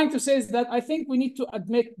I'm trying to say is that I think we need to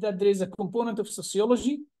admit that there is a component of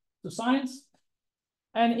sociology to science.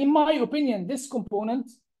 And in my opinion, this component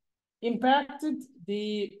impacted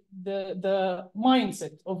the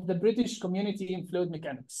mindset of the British community in fluid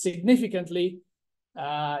mechanics significantly,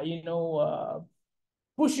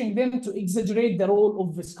 pushing them to exaggerate the role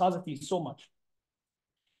of viscosity so much.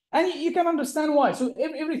 And you can understand why. So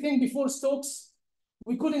everything before Stokes,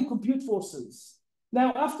 we couldn't compute forces.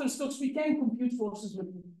 Now, after Stokes, we can compute forces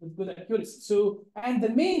with good accuracy. So, and the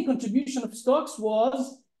main contribution of Stokes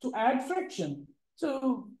was to add friction.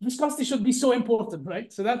 So viscosity should be so important,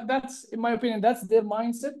 right? So that's, in my opinion, that's their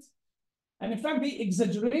mindset. And in fact, they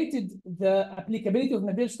exaggerated the applicability of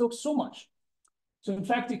Navier-Stokes so much. So in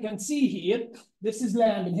fact, you can see here, this is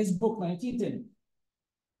Lamb in his book, 1910.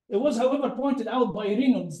 It was, however, pointed out by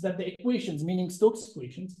Reynolds that the equations, meaning Stokes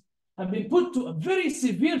equations, have been put to a very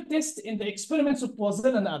severe test in the experiments of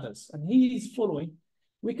Poisson and others. And he is following.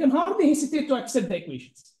 We can hardly hesitate to accept the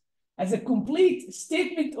equations as a complete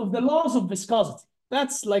statement of the laws of viscosity.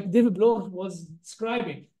 That's like David Bloch was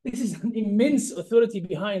describing. This is an immense authority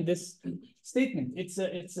behind this statement.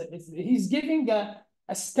 He's giving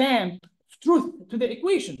a stamp of truth to the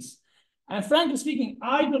equations. And frankly speaking,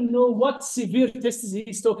 I don't know what severe tests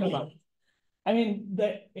he's talking about. I mean,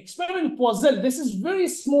 the experiment Poisel, this is very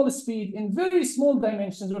small speed in very small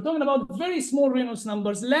dimensions. We're talking about very small Reynolds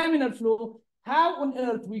numbers, laminar flow. How on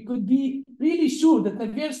earth we could be really sure that the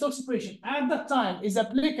Navier-Stokes equation at that time is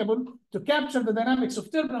applicable to capture the dynamics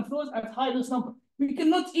of turbulent flows at high Reynolds number? We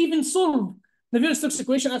cannot even solve the Navier-Stokes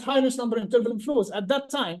equation at high Reynolds number in turbulent flows at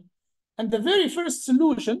that time. And the very first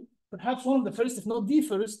solution, perhaps one of the first, if not the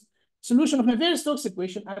first, solution of Navier-Stokes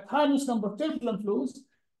equation at high Reynolds number turbulent flows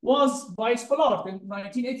was by Spolart in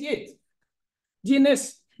 1988.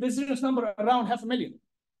 DNS, this Reynolds number around 500,000.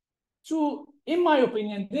 So, in my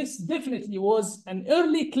opinion, this definitely was an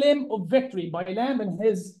early claim of victory by Lamb and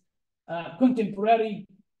his contemporary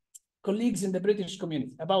colleagues in the British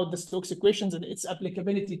community about the Stokes equations and its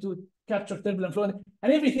applicability to capture turbulent flow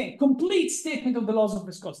and everything. Complete statement of the laws of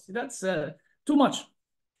viscosity. That's too much.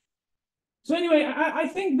 So anyway, I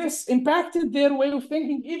think this impacted their way of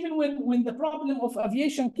thinking even when the problem of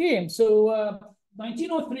aviation came. So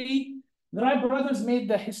 1903, the Wright brothers made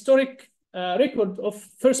the historic record of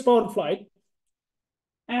first powered flight.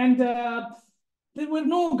 And there were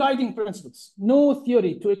no guiding principles, no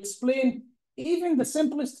theory to explain even the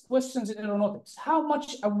simplest questions in aeronautics. How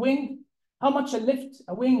much a lift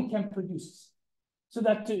a wing can produce. So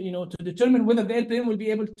that, to determine whether the airplane will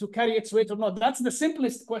be able to carry its weight or not. That's the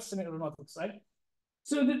simplest question in aeronautics, right?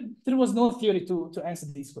 So there was no theory to answer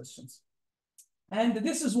these questions. And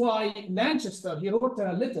this is why Lanchester, he wrote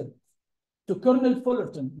a letter to Colonel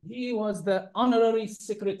Fullerton. He was the honorary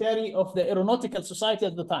secretary of the Aeronautical Society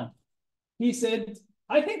at the time. He said,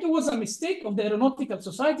 I think it was a mistake of the Aeronautical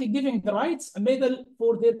Society giving the Wrights a medal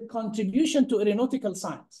for their contribution to aeronautical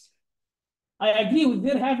science. I agree with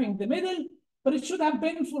their having the medal, but it should have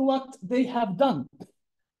been for what they have done.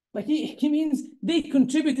 Like he means they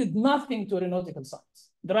contributed nothing to aeronautical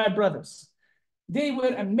science, the Wright brothers. They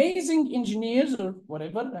were amazing engineers or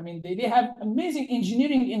whatever. I mean, they have amazing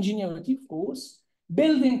engineering ingenuity, of course,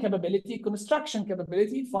 building capability, construction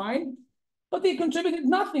capability, fine, but they contributed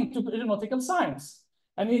nothing to aeronautical science.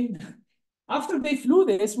 I mean, after they flew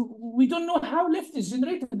this, we don't know how lift is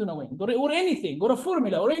generated on a wing or anything, or a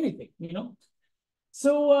formula or anything,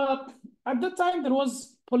 So at that time, there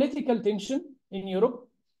was political tension in Europe.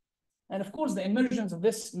 And of course, the emergence of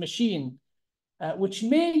this machine, which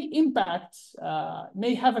may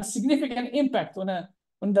have a significant impact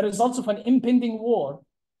on the results of an impending war.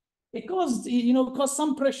 It caused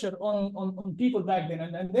some pressure on people back then.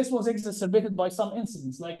 And this was exacerbated by some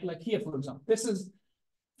incidents, like here, for example. This is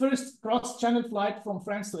first cross-channel flight from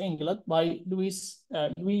France to England by Louis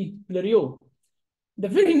Blériot. The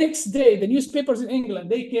very next day, the newspapers in England,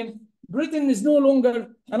 they came, Britain is no longer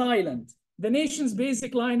an island. The nation's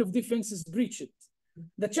basic line of defense is breached.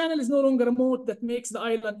 The channel is no longer a moat that makes the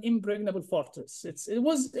island impregnable fortress. It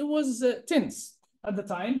was tense at the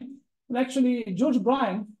time. And actually, George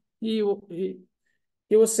Bryan, he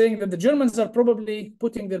was saying that the Germans are probably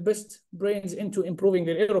putting their best brains into improving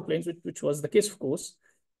their aeroplanes, which was the case, of course.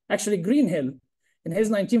 Actually, Greenhill, in his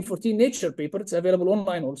 1914 Nature paper, it's available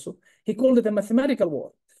online also, he called it a mathematical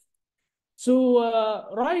war.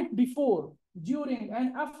 So right before, during,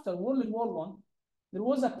 and after World War I, there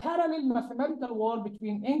was a parallel mathematical war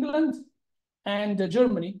between England and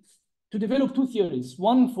Germany to develop two theories,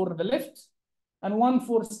 one for the lift and one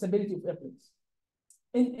for stability of airplanes.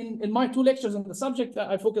 In my two lectures on the subject,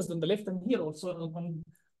 I focused on the lift, and here also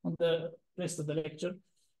on the rest of the lecture.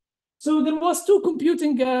 So there was two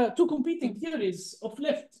competing theories of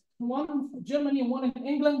lift, one in Germany and one in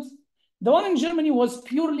England. The one in Germany was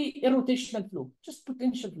purely irrotational flow, just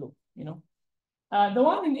potential flow, The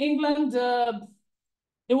one in England,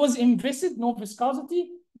 it was inviscid, no viscosity,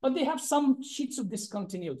 but they have some sheets of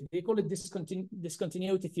discontinuity. They call it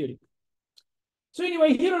discontinuity theory. So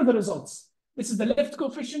anyway, here are the results. This is the lift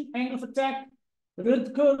coefficient, angle of attack. The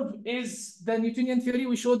red curve is the Newtonian theory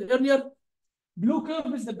we showed earlier. Blue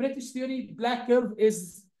curve is the British theory. Black curve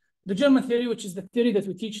is the German theory, which is the theory that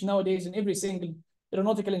we teach nowadays in every single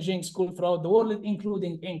aeronautical engineering school throughout the world,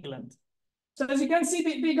 including England. So as you can see,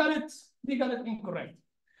 they got it incorrect.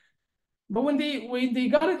 But when they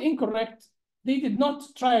got it incorrect, they did not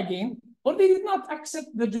try again, or they did not accept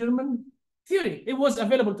the German theory. It was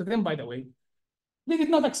available to them, by the way. They did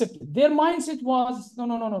not accept it. Their mindset was,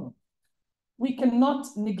 no. We cannot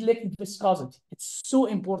neglect viscosity. It's so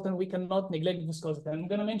important. We cannot neglect viscosity. I'm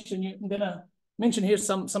gonna mention here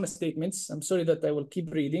some statements. I'm sorry that I will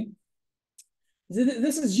keep reading.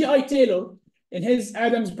 This is G.I. Taylor in his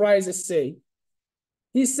Adams Prize essay.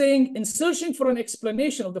 He's saying, in searching for an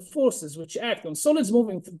explanation of the forces which act on solids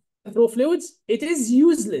moving through fluids, it is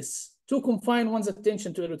useless to confine one's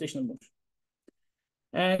attention to rotational motion.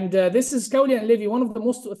 And this is Cowley and Levy, one of the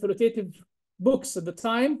most authoritative books at the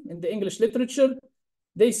time in the English literature,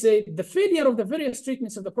 they say the failure of the various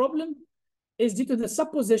treatments of the problem is due to the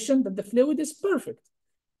supposition that the fluid is perfect.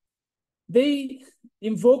 They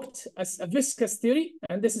invoked a viscous theory,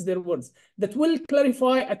 and this is their words, that will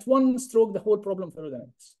clarify at one stroke the whole problem of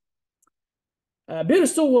aerodynamics.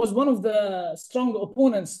 Bairstow was one of the strong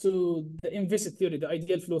opponents to the implicit theory, the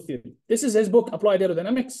ideal flow theory. This is his book, Applied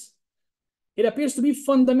Aerodynamics. It appears to be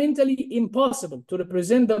fundamentally impossible to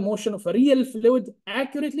represent the motion of a real fluid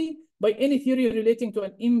accurately by any theory relating to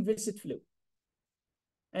an inviscid fluid.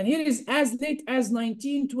 And here is as late as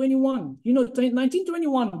 1921. You know,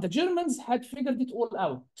 1921, the Germans had figured it all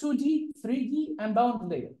out, 2D, 3D, and bound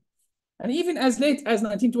layer. And even as late as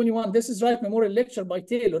 1921, this is Wright Memorial Lecture by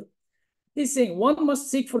Taylor. He's saying one must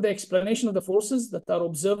seek for the explanation of the forces that are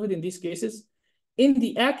observed in these cases in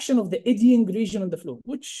the action of the eddying region on the flow,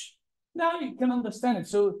 which now you can understand it.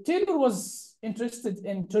 So Taylor was interested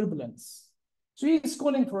in turbulence. So he's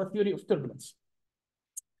calling for a theory of turbulence.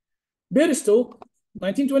 Bairstow,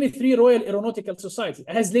 1923 Royal Aeronautical Society,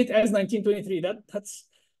 as late as 1923,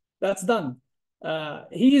 that's done.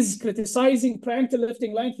 He is criticizing Prandtl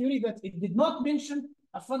lifting line theory that it did not mention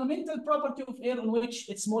a fundamental property of air on which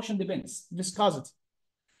its motion depends, viscosity.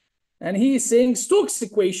 And he is saying Stokes'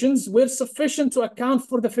 equations were sufficient to account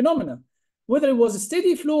for the phenomena, whether it was a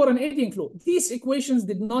steady flow or an eddying flow. These equations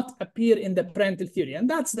did not appear in the Prandtl theory. And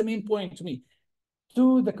that's the main point to me.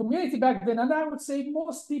 To the community back then, and I would say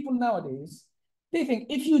most people nowadays, they think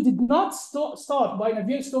if you did not start by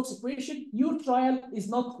Navier-Stokes equation, your trial is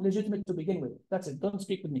not legitimate to begin with. That's it. Don't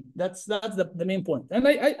speak with me. That's the main point. And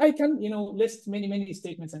I can, you know, list many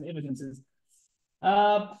statements and evidences.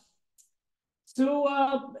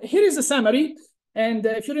 Here is a summary. And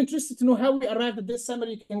if you're interested to know how we arrived at this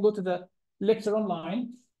summary, you can go to the lecture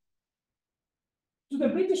online. So the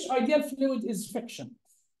British ideal fluid is fiction.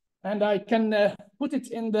 And I can put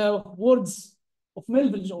it in the words of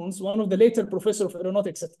Melville Jones, one of the later professor of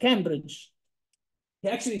aeronautics at Cambridge. He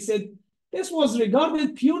actually said, this was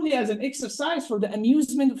regarded purely as an exercise for the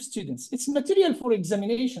amusement of students. It's material for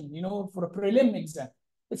examination, you know, for a prelim exam.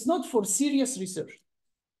 It's not for serious research.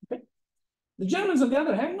 Okay? The Germans, on the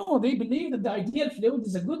other hand, no, they believe that the ideal fluid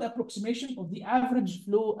is a good approximation of the average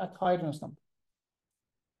flow at higher Reynolds number.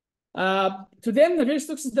 To them,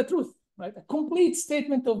 Navier-Stokes is the truth, right? A complete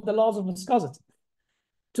statement of the laws of viscosity.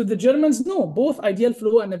 To the Germans, no, both ideal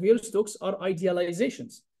flow and Navier-Stokes are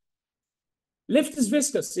idealizations. Lift is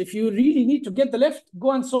viscous. If you really need to get the lift,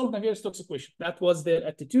 go and solve Navier-Stokes equation. That was their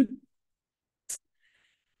attitude.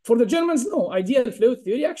 For the Germans, no, ideal flow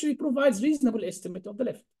theory actually provides reasonable estimate of the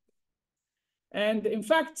lift. And in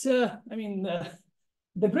fact, the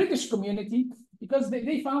British community, because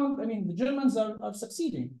they found, the Germans are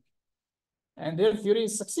succeeding. And their theory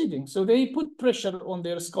is succeeding. So they put pressure on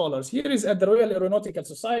their scholars. Here is at the Royal Aeronautical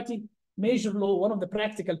Society, Major Lowe, one of the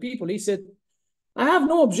practical people, he said, I have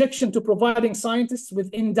no objection to providing scientists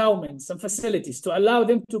with endowments and facilities to allow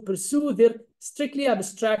them to pursue their strictly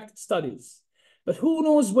abstract studies. But who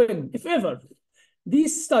knows when, if ever,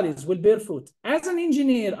 these studies will bear fruit. As an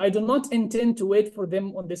engineer, I do not intend to wait for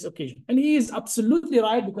them on this occasion. And he is absolutely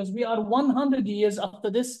right, because we are 100 years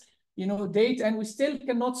after this date, and we still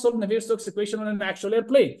cannot solve Navier-Stokes equation on an actual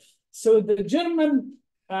airplane. So the German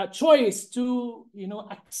choice to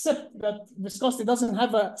accept that viscosity doesn't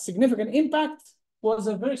have a significant impact was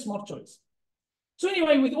a very smart choice. So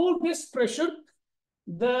anyway, with all this pressure,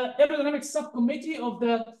 the aerodynamics subcommittee of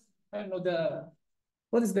the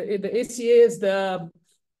ACA is the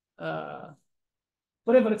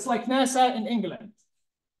whatever, it's like NASA in England.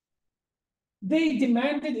 They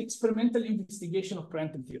demanded experimental investigation of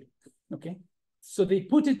Prandtl theory. Okay, so they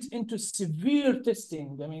put it into severe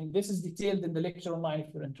testing. This is detailed in the lecture online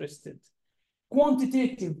if you're interested.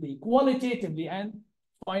 Quantitatively, qualitatively, and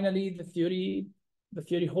finally the theory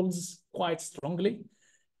holds quite strongly.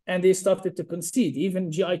 And they started to concede.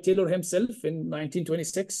 Even G.I. Taylor himself in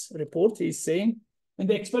 1926 report, he's saying, in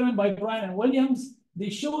the experiment by Bryan and Williams, they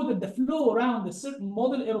show that the flow around a certain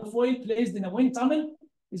model aerofoil placed in a wind tunnel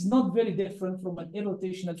is not very different from an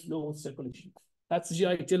irrotational flow of circulation. That's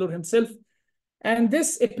G.I. Taylor himself. And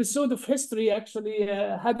this episode of history actually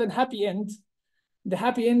had a happy end. The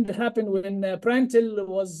happy end happened when Prandtl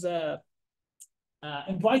was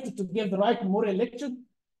invited to give the Wright Memorial Lecture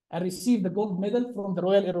and received the gold medal from the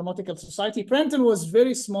Royal Aeronautical Society. Prandtl was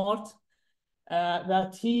very smart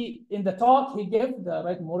that in the talk he gave, the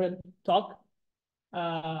Wright Memorial talk,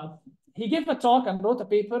 he gave a talk and wrote a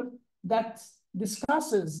paper that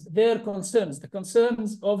discusses their concerns, the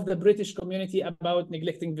concerns of the British community about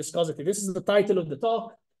neglecting viscosity. This is the title of the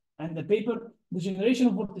talk, and the paper, The Generation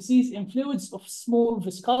of Vortices in Fluids of Small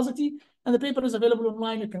Viscosity, and the paper is available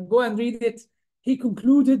online. You can go and read it. He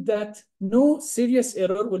concluded that no serious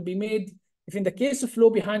error will be made if in the case of flow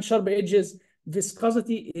behind sharp edges,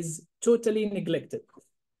 viscosity is totally neglected.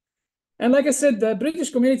 And like I said, the British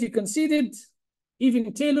community conceded.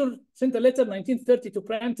 Even Taylor sent a letter in 1930 to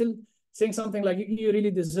Prandtl saying something like, you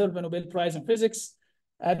really deserve a Nobel Prize in physics.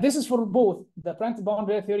 This is for both the Prandtl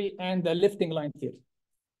boundary theory and the lifting line theory.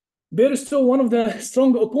 Bairstow, one of the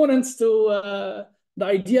strong opponents to the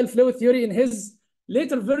ideal fluid theory, in his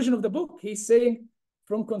later version of the book, he's saying,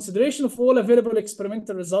 from consideration of all available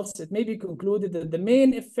experimental results, it may be concluded that the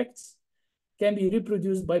main effects can be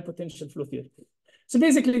reproduced by potential flow theory. So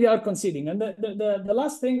basically, they are conceding. And the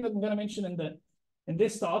last thing that I'm going to mention in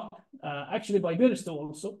this talk, actually by Bairstow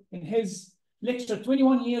also, in his lecture,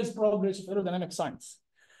 21 Years Progress of Aerodynamic Science.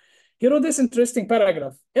 He wrote this interesting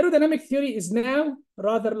paragraph. Aerodynamic theory is now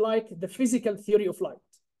rather like the physical theory of light.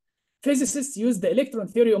 Physicists use the electron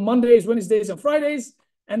theory on Mondays, Wednesdays, and Fridays,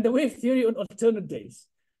 and the wave theory on alternate days.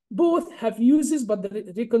 Both have uses, but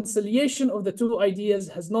the reconciliation of the two ideas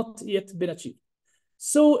has not yet been achieved.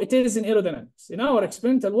 So it is in aerodynamics. In our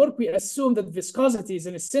experimental work, we assume that viscosity is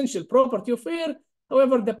an essential property of air.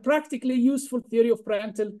 However, the practically useful theory of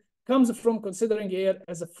Prandtl comes from considering air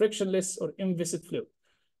as a frictionless or inviscid fluid.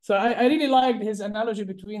 So I really liked his analogy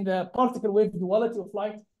between the particle-wave duality of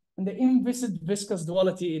light and the inviscid viscous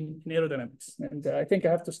duality in aerodynamics. And I think I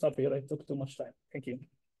have to stop here. I took too much time. Thank you.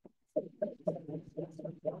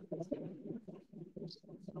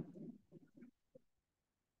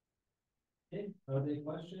 Okay, are there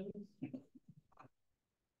questions?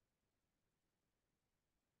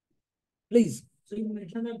 Please. So you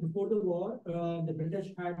mentioned that before the war, the British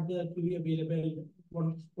had the theory available,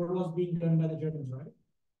 what was being done by the Germans, right?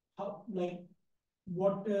 How, like,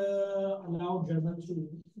 what allowed Germans to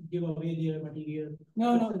give away their material?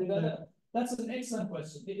 No, that's an excellent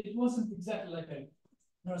question. It wasn't exactly like that.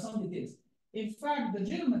 There are some details. In fact, the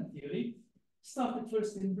German theory started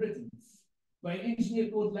first in Britain by an engineer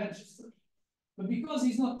called Lanchester. But because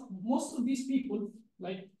he's not, most of these people,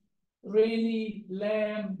 like Rayleigh,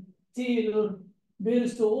 Lamb, Taylor,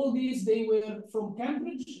 Bairstow, all these, they were from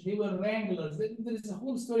Cambridge. They were wranglers. There is a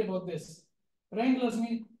whole story about this. Wranglers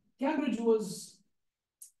mean Cambridge was,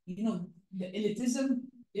 you know, the elitism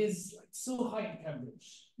is so high in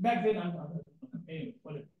Cambridge. Back then, anyway,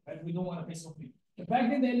 we don't want to piss off me. But back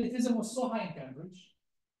then, the elitism was so high in Cambridge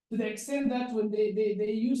to the extent that when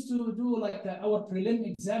they used to do like our prelim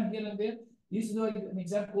exam here and there, they used to do an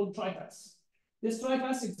exam called TriPass. This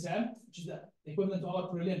TriPass exam, which is the equivalent to our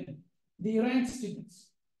prelim, they ranked students.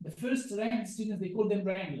 The first ranked students, they called them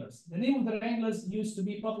wranglers. The name of the wranglers used to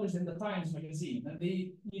be published in the Times magazine, and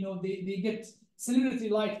they get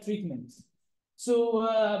celebrity-like treatment.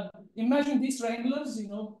 So imagine these wranglers,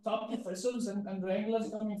 top professors and wranglers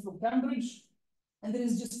coming from Cambridge, and there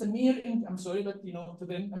is just a mere, I'm sorry, but to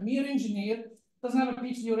them, a mere engineer, doesn't have a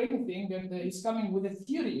PhD or anything, and is coming with a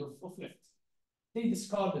theory of lift. They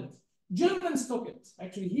discarded. Germans took it.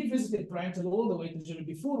 Actually, he visited Prandtl all the way to Germany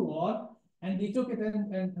before war, and they took it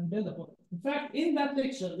and built upon it. In fact, in that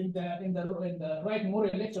lecture, in the Wright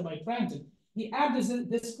Memorial lecture by Prandtl, he added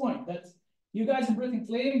this point that you guys in Britain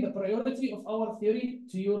claim the priority of our theory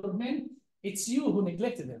to your men. It's you who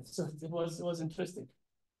neglected it. So it was interesting.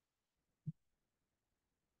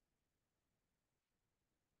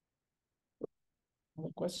 Other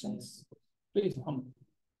questions? Please, Muhammad.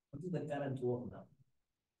 What is the current war now?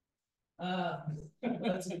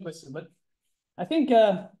 That's a good question, but I think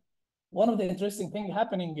one of the interesting things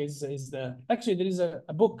happening is actually there is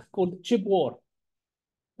a book called Chip War.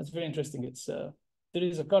 That's very interesting. It's there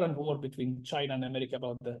is a current war between China and America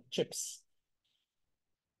about the chips.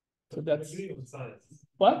 So that's. We agree with science.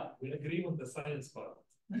 What? We agree with the science part.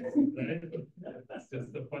 Right? That's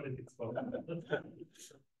just the politics part.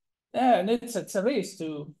 Yeah, and it's a race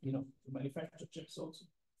to to manufacture chips also.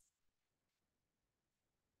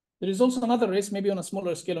 There is also another race, maybe on a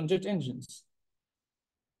smaller scale, on jet engines.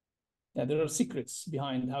 Yeah, there are secrets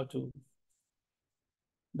behind how to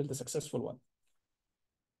build a successful one.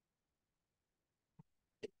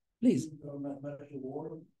 Please.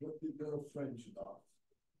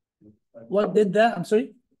 What did that? I'm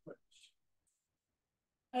sorry?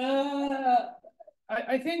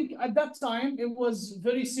 I think at that time, it was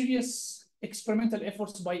very serious experimental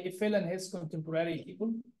efforts by Eiffel and his contemporary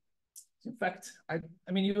people. In fact, I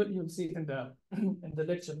mean, you'll see it in the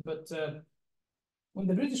lecture, but when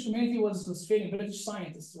the British community was failing, British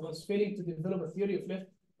scientists was failing to develop a theory of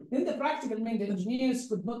lift, then the practical mean the engineers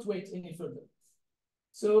could not wait any further.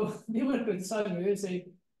 So they were criticizing, they say,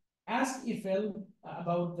 Ask Eiffel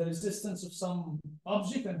about the resistance of some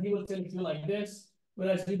object, and he will tell you like this,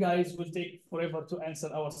 whereas you guys will take forever to answer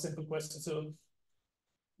our simple question. So,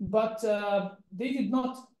 but they did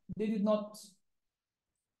not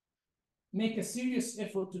make a serious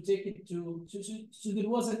effort to take it to so there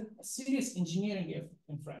was a serious engineering effort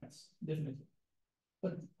in France, definitely.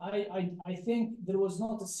 But I think there was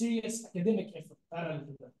not a serious academic effort parallel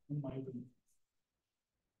to that, in my opinion.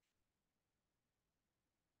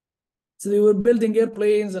 So they were building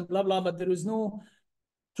airplanes and blah, blah, but there was no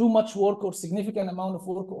too much work or significant amount of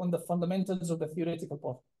work on the fundamentals of the theoretical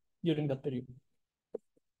part during that period.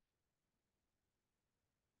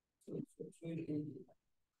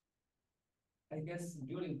 I guess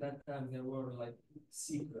during that time there were like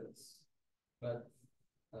secrets, but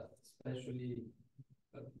especially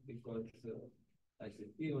because like the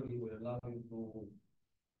theory will allow you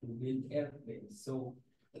to build airplanes. So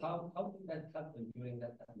how did that happen during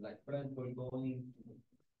that time? Like friends were going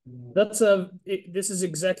to That's this is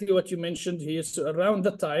exactly what you mentioned here. So around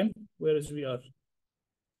that time, whereas we are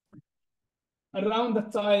around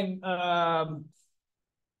that time,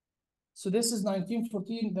 so this is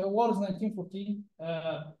 1914. The war is 1914.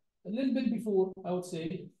 A little bit before, I would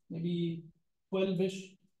say, maybe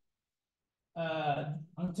 12-ish.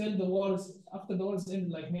 Until the wars, after the wars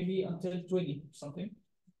end, like maybe until 20 something.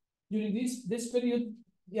 During this period,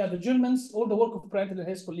 yeah, the Germans, all the work of Prandtl and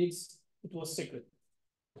his colleagues, it was secret.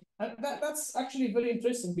 And that's actually very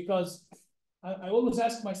interesting because I always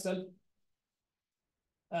ask myself,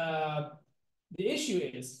 the issue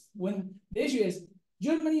is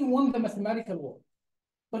Germany won the mathematical war,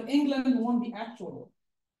 but England won the actual war.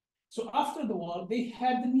 So after the war, they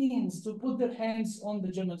had the means to put their hands on the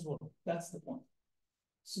Germans' war. That's the point.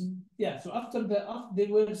 So yeah, so there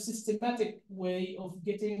were a systematic way of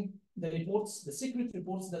getting the reports, the secret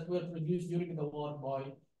reports that were produced during the war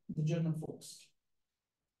by the German folks.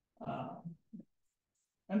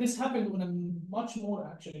 And this happened on a much more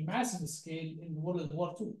actually massive scale in World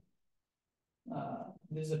War II.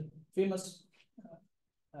 There's a famous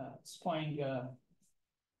spying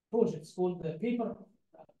project called the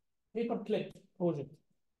Paperclip project.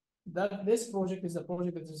 This project is a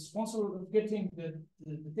project that is responsible for getting the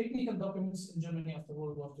technical documents in Germany after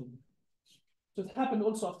World War II. So it happened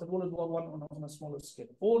also after World War I on a smaller scale.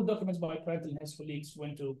 All documents by Prandtl and his colleagues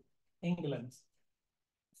went to England.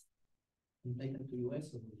 taken to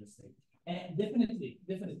US or just say? Definitely.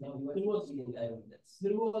 No,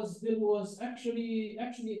 there was actually,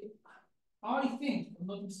 I think, I'm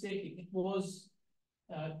not mistaken, it was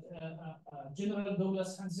General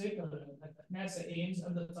Douglas Hansaker at NASA Ames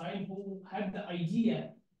at the time who had the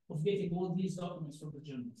idea of getting all these documents from the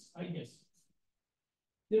Germans, I guess.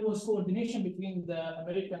 There was coordination between the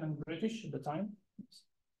American and British at the time.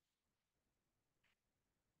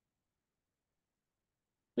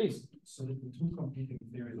 Please. So the two competing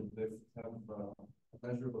theories of this have a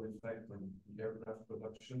measurable effect on the aircraft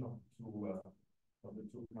production of the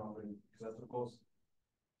two countries. Because of course,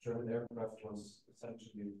 German aircraft was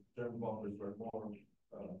essentially, German bombers were more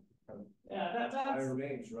that's higher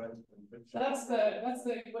range, right? That's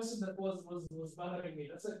the question that was bothering me.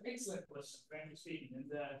 That's an excellent question, frankly speaking.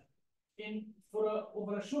 And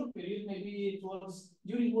over a short period, maybe it was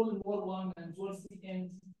during World War I and towards the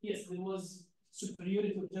end, yes, there was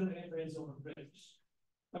superiority of German airplanes over British.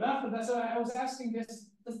 But after that, so I was asking this,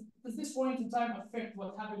 does this point in time affect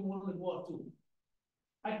what happened in World War II?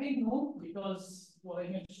 I think no, because what I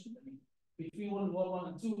mentioned, between World War I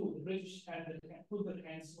and II, the British had put their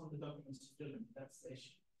hands on the documents of Germany. That's the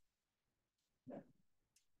issue. Yeah.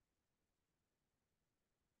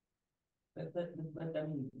 But I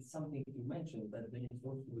mean, it's something you mentioned, that there is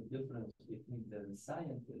also a difference between the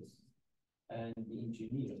scientists and the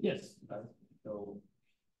engineers. Yes. Right? So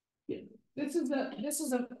yeah, this is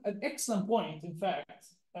an excellent point, in fact,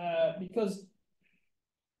 because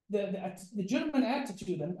the German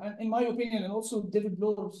attitude, and in my opinion, and also David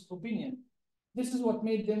Bloor's opinion, this is what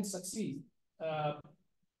made them succeed.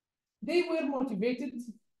 They were motivated,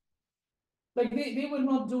 like they were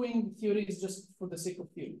not doing theories just for the sake of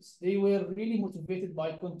theories. They were really motivated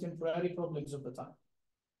by contemporary problems of the time.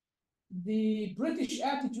 The British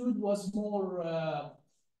attitude was more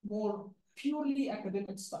purely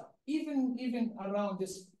academic style, even around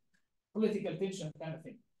this political tension kind of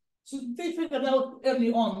thing. So they figured out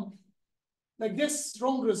early on, like this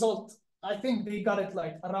wrong result, I think they got it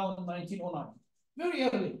like around 1909, very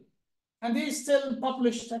early. And they still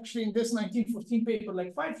published actually in this 1914 paper,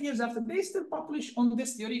 like 5 years after, they still publish on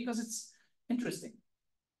this theory because it's interesting.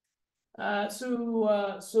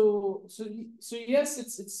 So yes,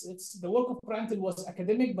 it's the work of Prandtl was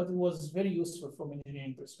academic, but it was very useful from an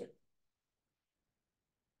engineering perspective.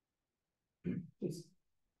 Please.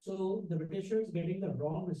 So the Britishers getting the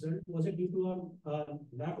wrong result, was it due to a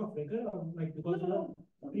lack of rigor, or like because of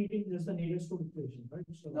treating just the Nader-Stokes equation, right?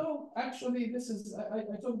 So No, actually, this is I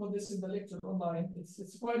talked about this in the lecture online.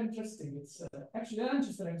 It's quite interesting. It's actually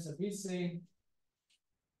Manchester himself. He's saying,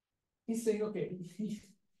 okay,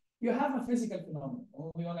 you have a physical phenomenon.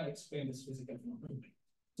 We want to explain this physical phenomenon.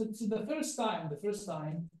 So the first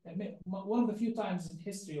time, one of the few times in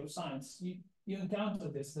history of science, you encounter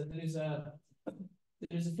this, that there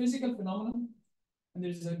is a physical phenomenon, and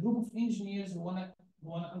there's a group of engineers who wanna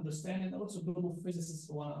understand it, and also a group of physicists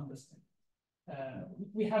who wanna understand.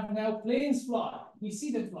 We have now planes fly. We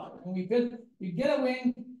see them fly, and you get a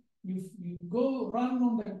wing. You go run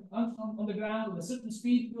on the ground with a certain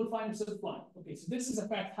speed, you will find yourself flying. Okay, so this is a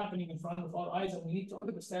fact happening in front of our eyes, and we need to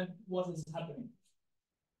understand what is happening.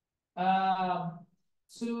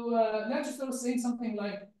 Lanchester was saying something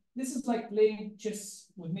like, this is like playing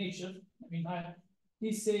chess with nature. I mean,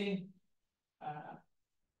 he's saying,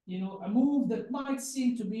 a move that might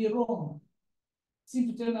seem to be wrong, seem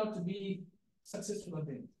to turn out to be successful at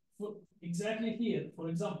the end. Exactly here, for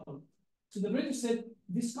example. So the British said,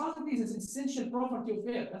 viscosity is an essential property of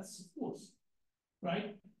air. That's of course,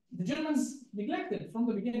 right? The Germans neglected from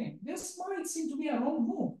the beginning. This might seem to be a wrong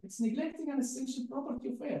move. It's neglecting an essential property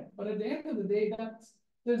of air. But at the end of the day, that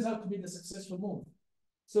turns out to be the successful move.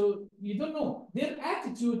 So you don't know. Their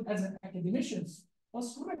attitude as academicians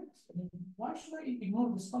was correct. I mean, why should I ignore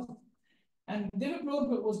viscosity? And David Bloor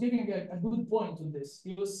was giving a good point on this.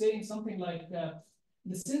 He was saying something like the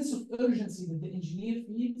sense of urgency that the engineer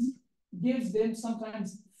feels gives them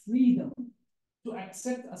sometimes freedom to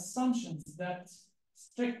accept assumptions that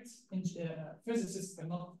strict physicists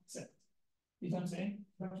cannot accept. You know what I'm saying?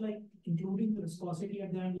 but like including the viscosity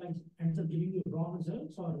at the end, like ends up giving you wrong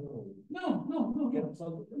results, or No.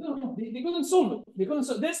 They couldn't solve it. They couldn't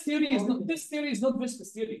solve this theory is not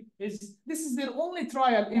viscous theory. This is their only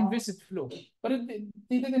trial in viscid flow. But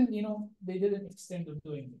they didn't extend to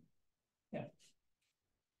doing it. Yeah.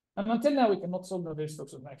 And until now, we cannot solve the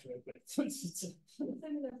Nader-Stokes of natural plates.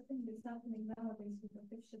 Similar thing is happening nowadays with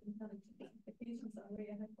artificial intelligence. Applications are way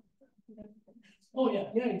ahead of. Oh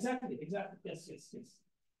yeah, exactly. Yes.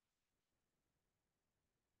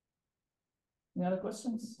 Any other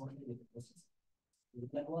questions?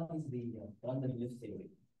 Like what is the random lift theory?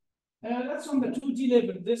 That's on the 2D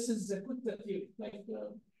level. This is a quick theory. Like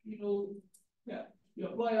you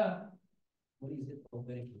apply a. What is it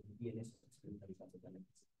comparing to the DNS experiment?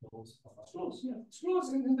 Screws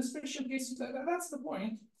in the special case. That's the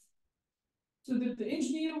point. So that the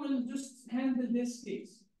engineer will just handle this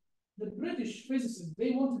case. The British physicists,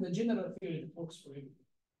 they wanted a general theory that works for everything.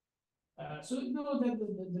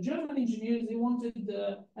 The German engineers, they wanted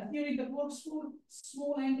a theory that works for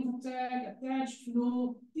small angle of attack, attached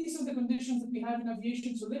flow. These are the conditions that we have in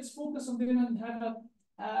aviation. So let's focus on them and have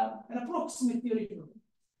an approximate theory for them.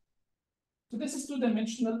 So this is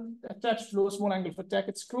two-dimensional, attached flow, small angle of attack.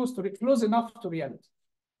 It's close enough to reality.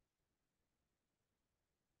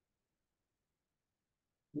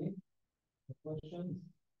 Okay. Questions?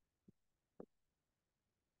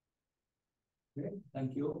 Okay.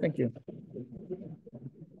 Thank you. Thank you.